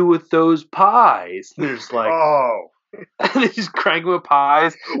gonna do with those pies?" And they're just like, "Oh." They just crank with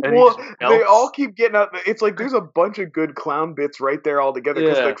pies. And they all keep getting out. It's like there's a bunch of good clown bits right there all together.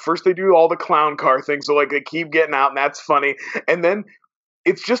 Because like first they do all the clown car things, so like they keep getting out, and that's funny. And then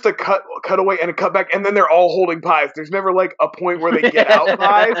it's just a cutaway and a cutback, and then they're all holding pies. There's never like a point where they get out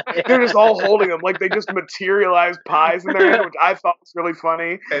pies. They're just all holding them, like they just materialize pies in their hand, which I thought was really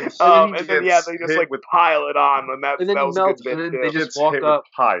funny. And then they just like pile it on, and that was a good bit. And then too. they just walk up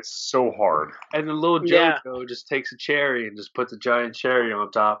pies so hard, and the little Jojo just takes a cherry and just puts a giant cherry on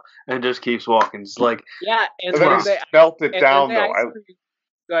top, and just keeps walking. It's like and then they melt it down though.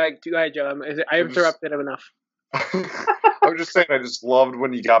 Go ahead, Joe. I interrupted him enough. I was just saying, I just loved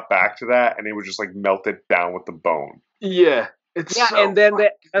when you got back to that, and it would just like melt it down with the bone. Yeah, and then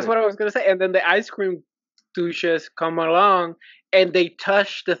that's what I was gonna say. And then the ice cream douches come along, and they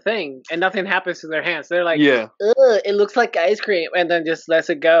touch the thing, and nothing happens to their hands. They're like, "Ugh, it looks like ice cream," and then just lets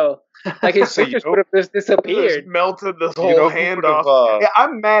it go. Like his fingers would have just disappeared. Just melted this whole hand off.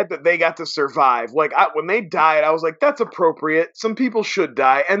 I'm mad that they got to survive. Like when they died, I was like, "That's appropriate. Some people should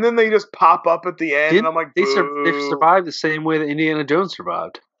die," and then they just pop up at the end, and I'm like, they survived the same way that Indiana Jones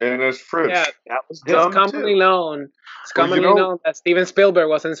survived in his fridge. Yeah, that was dumb It's commonly known that Steven Spielberg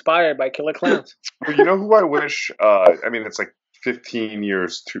was inspired by Killer Klowns. Well, you know who I wish? I mean, it's like 15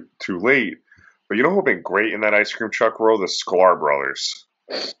 years too late, but you know who would have been great in that ice cream truck row? The Sklar brothers.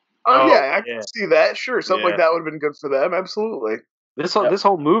 I can see that. Sure, something like that would have been good for them. Absolutely. This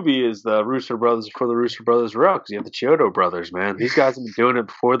whole movie is the Russo brothers before the Russo brothers were out, because you have the Chiodo brothers, man. These guys have been doing it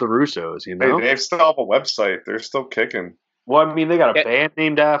before the Russos, you know? They still have a website. They're still kicking. Well, I mean, they got a band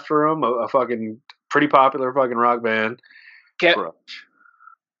named after them, a fucking pretty popular fucking rock band.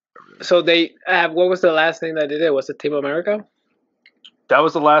 So they what was the last thing that they did? Was it Team America? That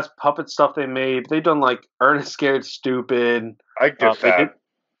was the last puppet stuff they made. They've done like Ernest Scared Stupid. I get that.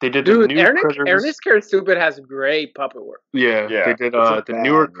 They did the new Critters. Ernest Scared Stupid has great puppet work. Yeah. They did the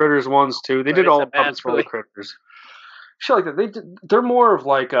newer Critters ones too. They did all the puppets for the Critters. Shit like that. They're more of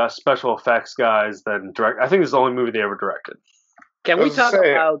like special effects guys than direct. I think this is the only movie they ever directed. Can we talk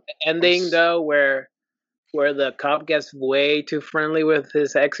about the ending though, where the cop gets way too friendly with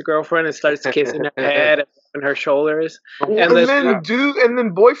his ex-girlfriend and starts kissing her head and her shoulders, and then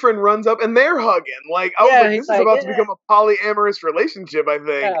boyfriend runs up and they're hugging. Like, I was like, this is about to become a polyamorous relationship. I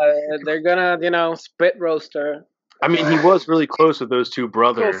think. Yeah, they're gonna, spit roast her. I mean, he was really close with those two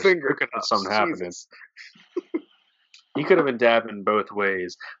brothers. Finger could have something happening. He could have been dabbing both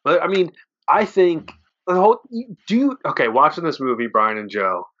ways. But I mean, I think the whole. Watching this movie, Brian and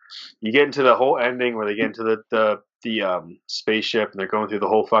Joe. You get into the whole ending where they get into the spaceship and they're going through the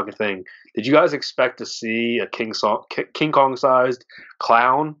whole fucking thing. Did you guys expect to see a King Kong sized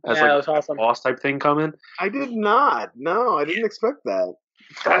clown as like a awesome boss type thing coming? I did not. No, I didn't expect that.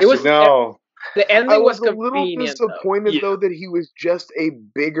 The ending was a little disappointed though that he was just a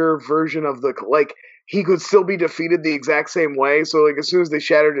bigger version of he could still be defeated the exact same way. So like as soon as they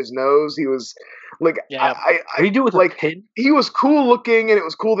shattered his nose, he was like, he do with like a pin? He was cool looking, and it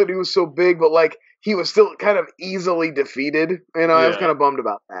was cool that he was so big, but like he was still kind of easily defeated. I was kind of bummed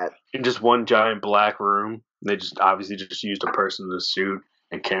about that. In just one giant black room, they just obviously just used a person in a suit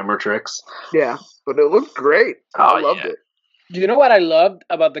and camera tricks. Yeah, but it looked great. I loved it. Do you know what I loved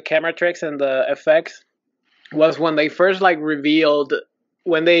about the camera tricks and the effects? Was when they first revealed.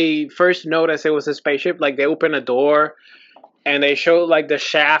 When they first noticed it was a spaceship, like they opened a door and they showed the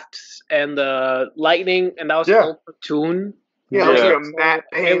shafts and the lightning, and that was all cartoon. Yeah, it was like a matte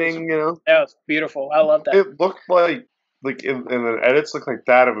painting, Yeah, it was beautiful. I love that. It looked like in the edits looked like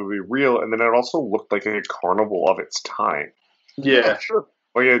that, it would be real, and then it also looked like a carnival of its time. Yeah, sure.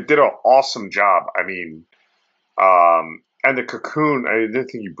 Well, it did an awesome job. I mean, and the cocoon, I didn't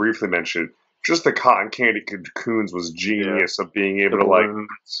think you briefly mentioned. Just the cotton candy cocoons was genius of being able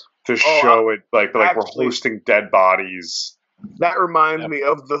to show it like we're hosting dead bodies. That reminds me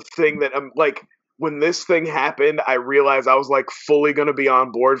of the thing that when this thing happened, I realized I was fully going to be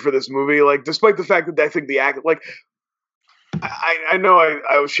on board for this movie. Despite the fact that I think the act I know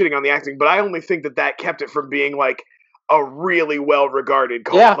I was shitting on the acting, but I only think that kept it from being a really well-regarded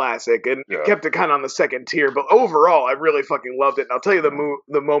cult classic, and kept it kind of on the second tier. But overall, I really fucking loved it. And I'll tell you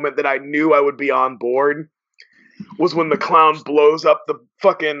the moment that I knew I would be on board was when the clown blows up the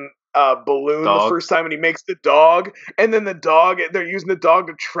fucking balloon the first time, and he makes the dog, and then they're using the dog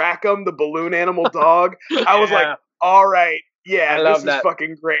to track him, the balloon animal dog. I was like, all right, this is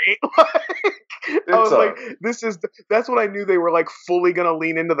fucking great. I was that's when I knew they were fully gonna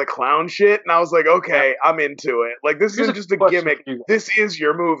lean into the clown shit, and I was like, okay, I'm into it. This isn't just a gimmick. This is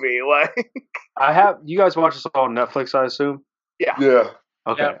your movie. You guys watch this all on Netflix, I assume? Yeah.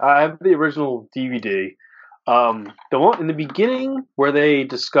 Okay. Yeah. I have the original DVD. The one in the beginning where they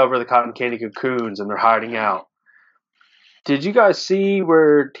discover the cotton candy cocoons and they're hiding out. Did you guys see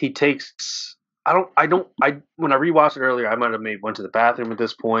where he takes when I rewatched it earlier, I might have went to the bathroom at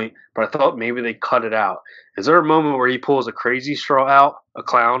this point, but I thought maybe they cut it out. Is there a moment where he pulls a crazy straw out, a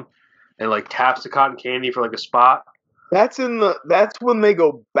clown, and like taps the cotton candy for like a spot? That's when they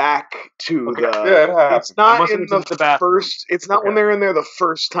go back to the. Yeah, it happens. It's not in the bathroom. first. It's not when they're in there the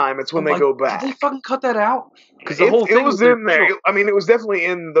first time. It's when they go back. Did they fucking cut that out? Because the whole thing it was in there. I mean, it was definitely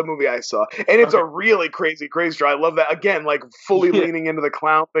in the movie I saw, and it's a really crazy straw. I love that. Again, like fully leaning into the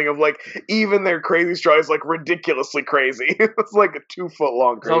clown thing of like even their crazy straw is like ridiculously crazy. It's like a 2 foot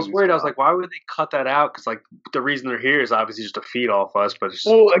long. Crazy I was worried. straw. I was like, why would they cut that out? Because like the reason they're here is obviously just to feed off us. But it's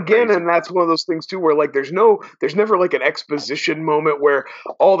again, crazy. And that's one of those things too, where like there's never like an exposition moment where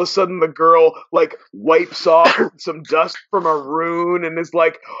all of a sudden the girl like wipes off some dust from a rune and is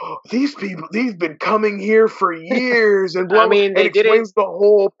like, oh, these been coming here for years and blah. I mean, they explains the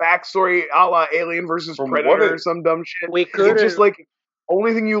whole backstory a la Alien versus Predator or some dumb shit. It's just like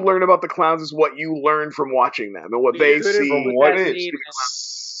only thing you learn about the clowns is what you learn from watching them and what they see.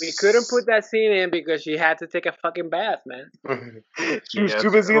 We couldn't put that scene in because she had to take a fucking bath, man. She was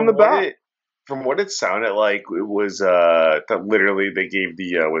too busy in the bath. From what it sounded like, it was that literally they gave the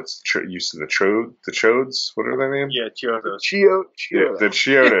used to the chodes. What are their names? Yeah, Chiodos. Yeah, the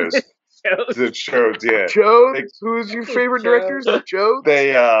Chiodos. The chodes. Yeah. Chodes. Who's your favorite directors? The Chodes.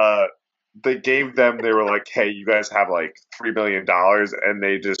 They gave them. They were like, "Hey, you guys have like $3 million," and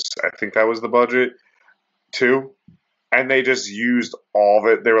they just. I think that was the budget. 2. And they just used all of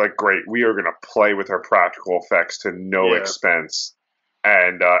it. They were like, "Great, we are going to play with our practical effects to no expense."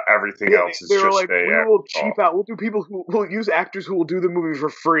 And everything else is just like, we will cheap out. We'll use actors who will do the movie for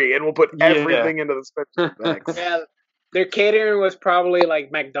free, and we'll put everything into the special effects. Yeah, their catering was probably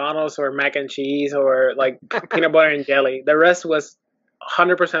like McDonald's or mac and cheese or like peanut butter and jelly. The rest was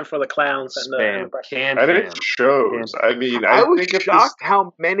 100% for the clowns and it shows. I mean, I was shocked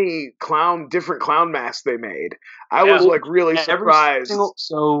how many different clown masks they made. I was like really surprised.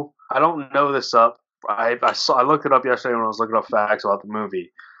 So I don't know this up. I looked it up yesterday when I was looking up facts about the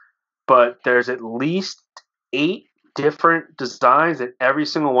movie, but there's at least 8 different designs, and every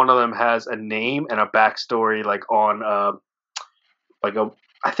single one of them has a name and a backstory, like on I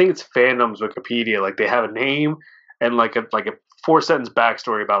think it's Fandom's Wikipedia. Like they have a name and like a 4-sentence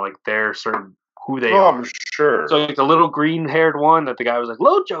backstory about like their certain who they are. I'm sure. So like the little green-haired one that the guy was like,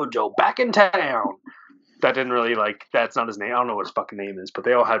 "Lo Jojo, back in town." That didn't really that's not his name. I don't know what his fucking name is, but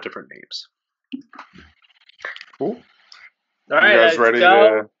they all have different names. Cool. All right, you guys ready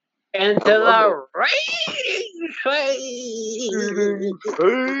to into the race?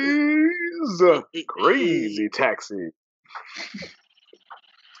 Crazy taxi.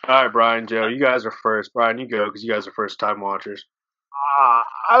 All right, Brian, Joe, you guys are first. Brian, you go because you guys are first-time watchers.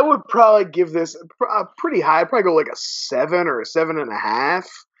 I would probably give this pretty high. I'd probably go like a 7 or a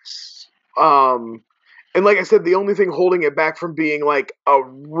 7.5. And like I said, the only thing holding it back from being like a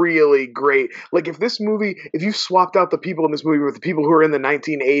really great, like if you swapped out the people in this movie with the people who are in the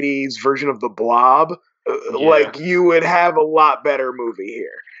 1980s version of The Blob, like you would have a lot better movie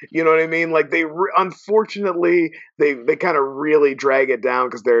here. You know what I mean? Like unfortunately, they kind of really drag it down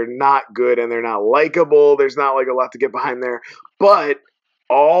because they're not good and they're not likable. There's not like a lot to get behind there, but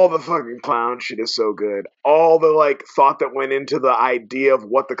all the fucking clown shit is so good. All the like thought that went into the idea of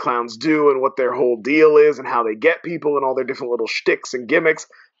what the clowns do and what their whole deal is and how they get people and all their different little shticks and gimmicks.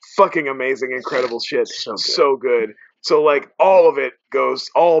 Fucking amazing, incredible shit. So good. So like all of it goes,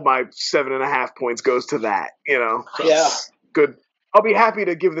 all my 7.5 points goes to that, you know? Yeah. Good. I'll be happy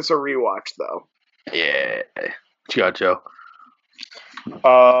to give this a rewatch though. Yeah. What you got, Joe?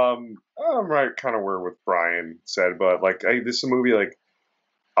 I'm right kind of where what Brian said, but like this is a movie like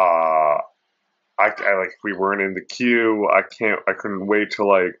I like if we weren't in the queue, I couldn't wait till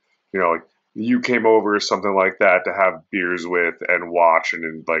like you came over or something like that to have beers with and watch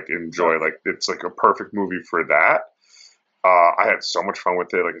and like enjoy. Like it's like a perfect movie for that. I had so much fun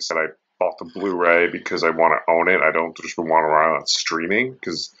with it. Like I said, I bought the Blu-ray because I want to own it. I don't just want to run on streaming.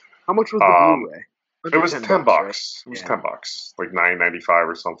 Because how much was the Blu-ray? It was $10. Right? It was $10, like $9.95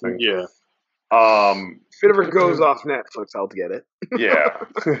 or something. Yeah. If it ever goes off Netflix, I'll get it. Yeah.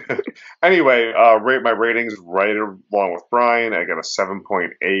 Anyway, my ratings right along with Brian. I got a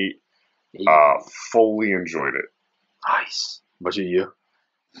 7.8. Fully enjoyed it. Nice. What about you?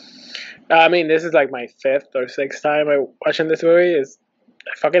 I mean, this is like my 5th or 6th time watching this movie. I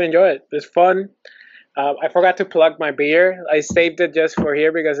fucking enjoy it. It's fun. I forgot to plug my beer. I saved it just for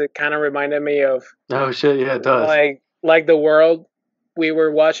here because it kind of reminded me of. Oh shit! Yeah, it does. Like the world we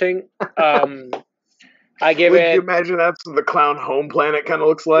were watching. I give it. You imagine that's what the clown home planet kind of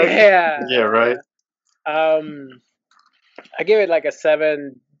looks like. Yeah. Yeah. Right. I give it like a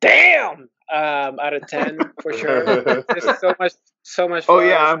 7. Damn! out of 10 for sure. Just so much. Oh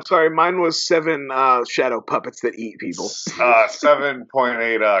yeah, I'm sorry. Mine was 7 shadow puppets that eat people.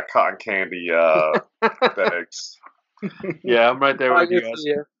 7.8 cotton candy bags. Yeah, I'm right there with you guys.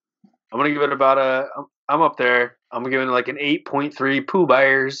 I'm gonna give it about I'm up there. I'm gonna give it like an 8.3 Pooh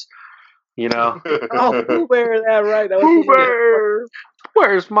Bears. You know. Oh, Pooh Bear, that right? Pooh Bear.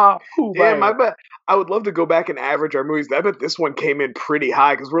 Where's my Pooh Bear? Yeah, I bet I would love to go back and average our movies. I bet this one came in pretty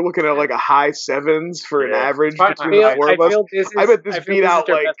high because we're looking at like a high 7s for an average between the 4 of us. I bet this beat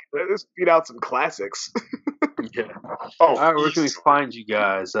out some classics. Yeah. Oh, all right, where can we find you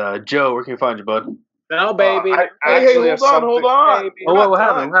guys? Joe, where can we find you, bud? No, baby. Hey, hold on. Baby. Oh, what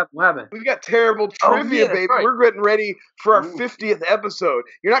happened? What happened? We've got terrible trivia, baby. Right. We're getting ready for our 50th episode.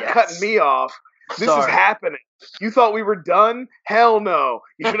 You're not cutting me off. This is happening. You thought we were done? Hell no.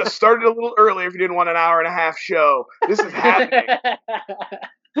 You should have started a little earlier if you didn't want an hour and a half show. This is happening.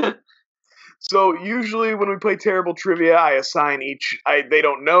 So usually when we play terrible trivia, I assign they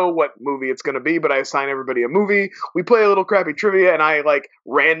don't know what movie it's going to be, but I assign everybody a movie. We play a little crappy trivia, and I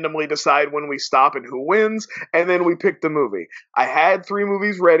randomly decide when we stop and who wins, and then we pick the movie. I had 3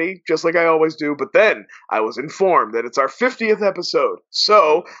 movies ready, just like I always do, but then I was informed that it's our 50th episode.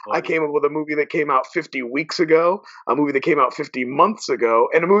 So I came up with a movie that came out 50 weeks ago, a movie that came out 50 months ago,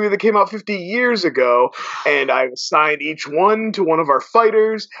 and a movie that came out 50 years ago, and I assigned each one to one of our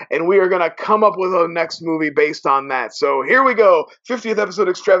fighters, and we are going to come up with a next movie based on that. So here we go. 50th episode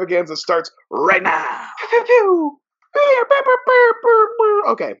extravaganza starts right now.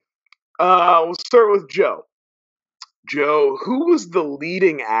 Okay. We'll start with Joe. Joe, who was the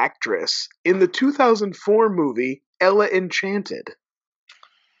leading actress in the 2004 movie Ella Enchanted?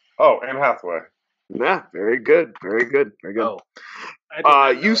 Oh, Anne Hathaway. Yeah, very good. Very good. Very good.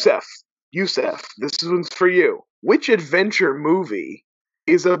 Jusef, this one's for you. Which adventure movie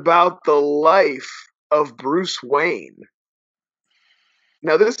is about the life of Bruce Wayne?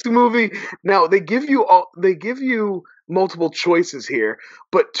 Now this movie, they give you multiple choices here,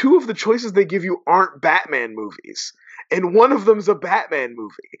 but 2 of the choices they give you aren't Batman movies, and one of them's a Batman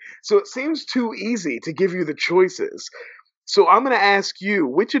movie. So it seems too easy to give you the choices. So I'm going to ask you,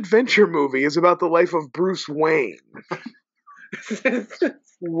 which adventure movie is about the life of Bruce Wayne?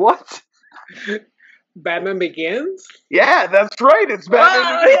 What? Batman Begins? Yeah, that's right. It's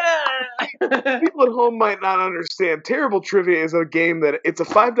Batman Begins. Yeah! People at home might not understand. Terrible Trivia is a game it's a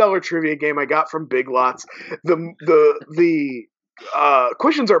 $5 trivia game I got from Big Lots. The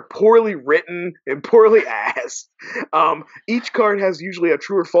questions are poorly written and poorly asked. Each card has usually a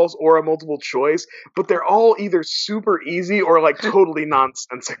true or false or a multiple choice, but they're all either super easy or totally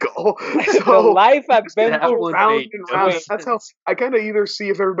nonsensical. So the life I've been round and round. That's how I kind of either see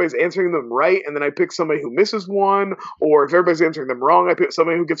if everybody's answering them right, and then I pick somebody who misses one, or if everybody's answering them wrong, I pick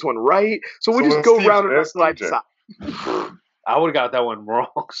somebody who gets one right. So we just go round and round until I decide. I would have got that one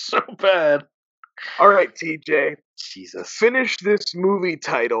wrong so bad. All right, TJ. Jesus. Finish this movie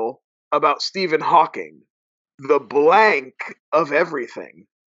title about Stephen Hawking. The blank of everything.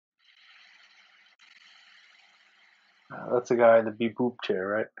 That's the guy in the beep boop chair,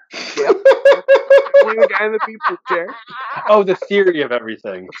 right? Yep. The guy in the beep boop chair. Oh, the theory of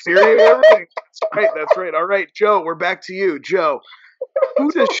everything. The theory of everything. That's right. All right, Joe, we're back to you. Joe,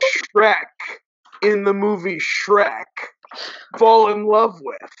 who does Shrek in the movie Shrek fall in love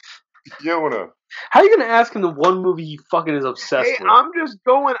with? Fiona. How are you going to ask him the one movie he fucking is obsessed with? I'm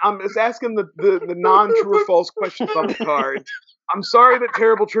just asking the non-true or false questions on the card. I'm sorry that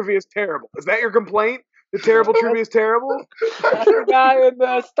terrible trivia is terrible. Is that your complaint? The terrible trivia is terrible? That's the guy in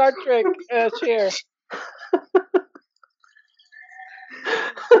the Star Trek chair.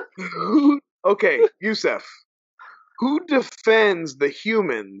 Okay, Jusef. Who defends the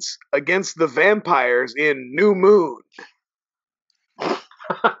humans against the vampires in New Moon?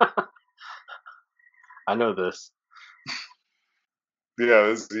 I know this. Yeah,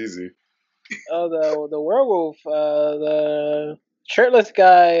 this is easy. Oh, the werewolf, the shirtless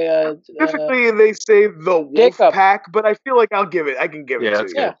guy. Specifically, they say the wolf pack, but I feel like I can give it to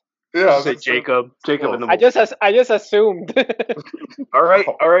you. Yeah. Yeah, I'll say Jacob. Jacob in the wolf. I just assumed. All right,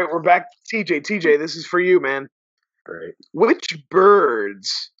 we're back to TJ. TJ, this is for you, man. Great. Which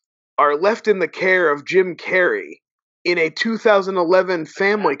birds are left in the care of Jim Carrey in a 2011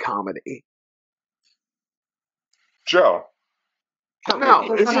 family comedy? Joe.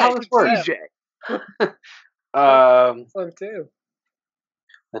 No, it's not TJ. Fun too.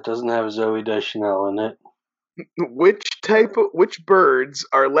 That doesn't have Zoe Deschanel in it. Which birds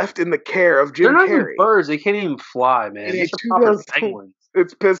are left in the care of Jim Carrey? They're not even birds. They can't even fly, man. These are proper penguins.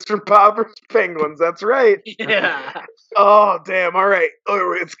 It's Mr. Popper's Penguins. That's right. Yeah. Oh, damn. All right.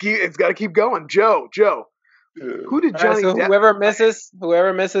 Oh, it's got to keep going. Joe. Who did Johnny so Depp? whoever misses,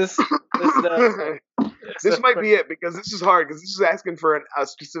 this might be it because this is hard because this is asking for a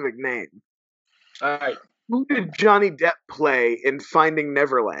specific name. All right. Who did Johnny Depp play in Finding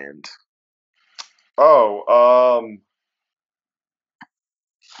Neverland? Oh,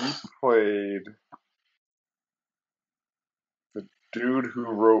 he played the dude who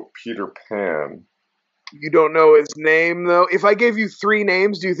wrote Peter Pan. You don't know his name, though? If I gave you 3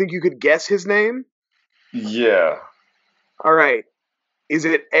 names, do you think you could guess his name? Yeah. All right. Is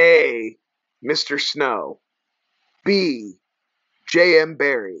it A, Mr. Snow, B, J.M.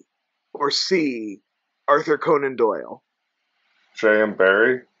 Barrie, or C, Arthur Conan Doyle? J.M.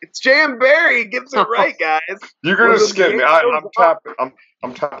 Barrie? It's J.M. Barrie. Gets it right, guys. You're going to skip me.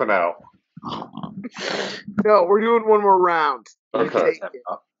 I'm tapping out. No, we're doing one more round. Okay.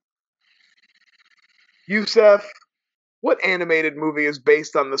 Jusef, what animated movie is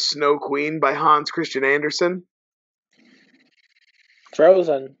based on The Snow Queen by Hans Christian Andersen?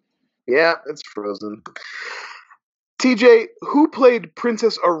 Frozen. Yeah, it's Frozen. TJ, who played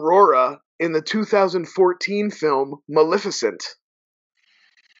Princess Aurora in the 2014 film Maleficent?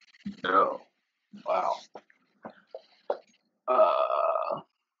 Oh, wow.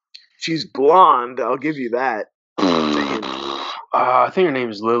 She's blonde, I'll give you that. I think her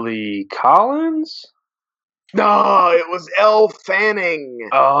name is Lily Collins. No, it was Elle Fanning.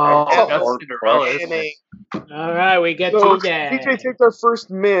 Oh, Elle Cinderella. Fanning. All right, we get So TJ. TJ takes our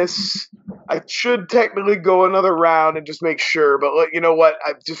first miss. I should technically go another round and just make sure, but you know what?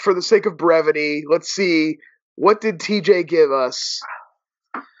 Just for the sake of brevity, let's see. What did TJ give us?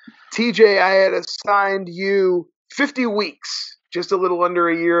 TJ, I had assigned you 50 weeks, just a little under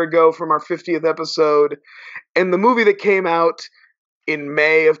a year ago from our 50th episode. And the movie that came out in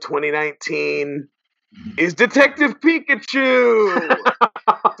May of 2019 is Detective Pikachu.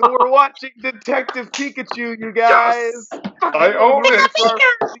 So we're watching Detective Pikachu, you guys. Yes! I own it. For our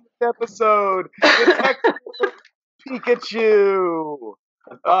 50th episode, Detective Pikachu.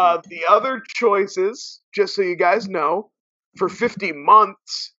 The other choices, just so you guys know, for 50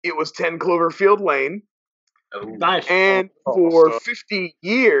 months, it was 10 Cloverfield Lane. Oh, nice. And for 50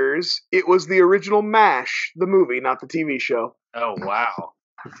 years, it was the original MASH, the movie, not the TV show. Oh, wow.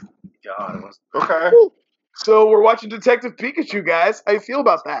 God, it was... Okay. So we're watching Detective Pikachu, guys. How you feel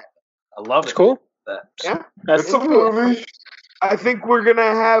about that? I love it. It's cool. Yeah? It's a movie. I think we're going to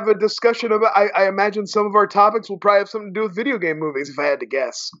have a discussion about... I imagine some of our topics will probably have something to do with video game movies, if I had to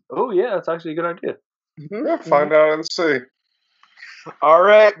guess. Oh, yeah, that's actually a good idea. Mm-hmm. Yeah, find out and see. All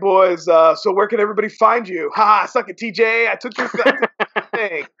right, boys. So where can everybody find you? Ha! Suck it, TJ. I took your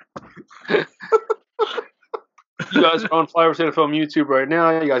thing. You guys are on Flyover State of Film YouTube right now.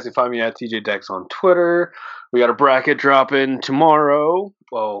 You guys can find me at TJ Dex on Twitter. We got a bracket dropping tomorrow.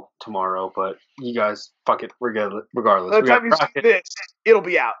 Well, tomorrow, but you guys, fuck it. We're good regardless. By the time you see this, it'll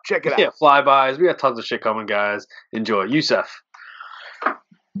be out. Check it out. Yeah, flybys. We got tons of shit coming, guys. Enjoy. Jusef.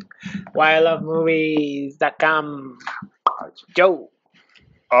 Why I love movies.com. Joe.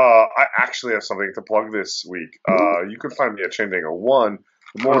 I actually have something to plug this week. You can find me at Chaindango1.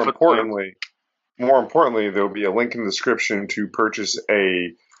 More importantly, there will be a link in the description to purchase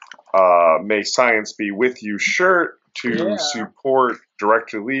a May Science Be With You shirt to support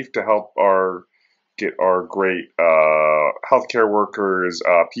Direct Relief to help get our great healthcare workers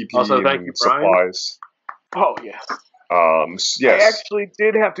PPE also, and supplies. Oh, yeah. Yes. I actually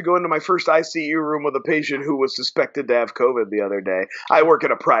did have to go into my first ICU room with a patient who was suspected to have COVID the other day. I work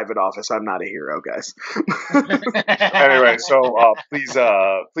in a private office. I'm not a hero, guys. Anyway, so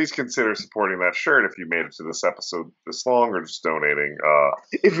please consider supporting that shirt if you made it to this episode this long, or just donating.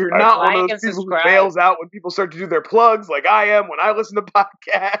 If you're not one of those people who bails out when people start to do their plugs, like I am when I listen to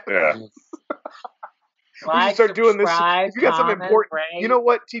podcasts. Yeah. We should start doing this. If you got something important, you know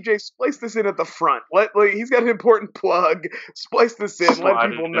what, TJ, splice this in at the front. He's got an important plug. Splice this in. Let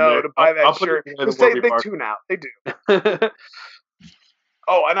people know to buy that shirt. Because they tune out. They do.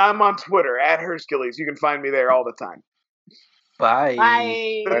 Oh, and I'm on Twitter at Hercules. You can find me there all the time. Bye.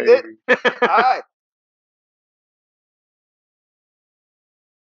 Bye. That's it. All right.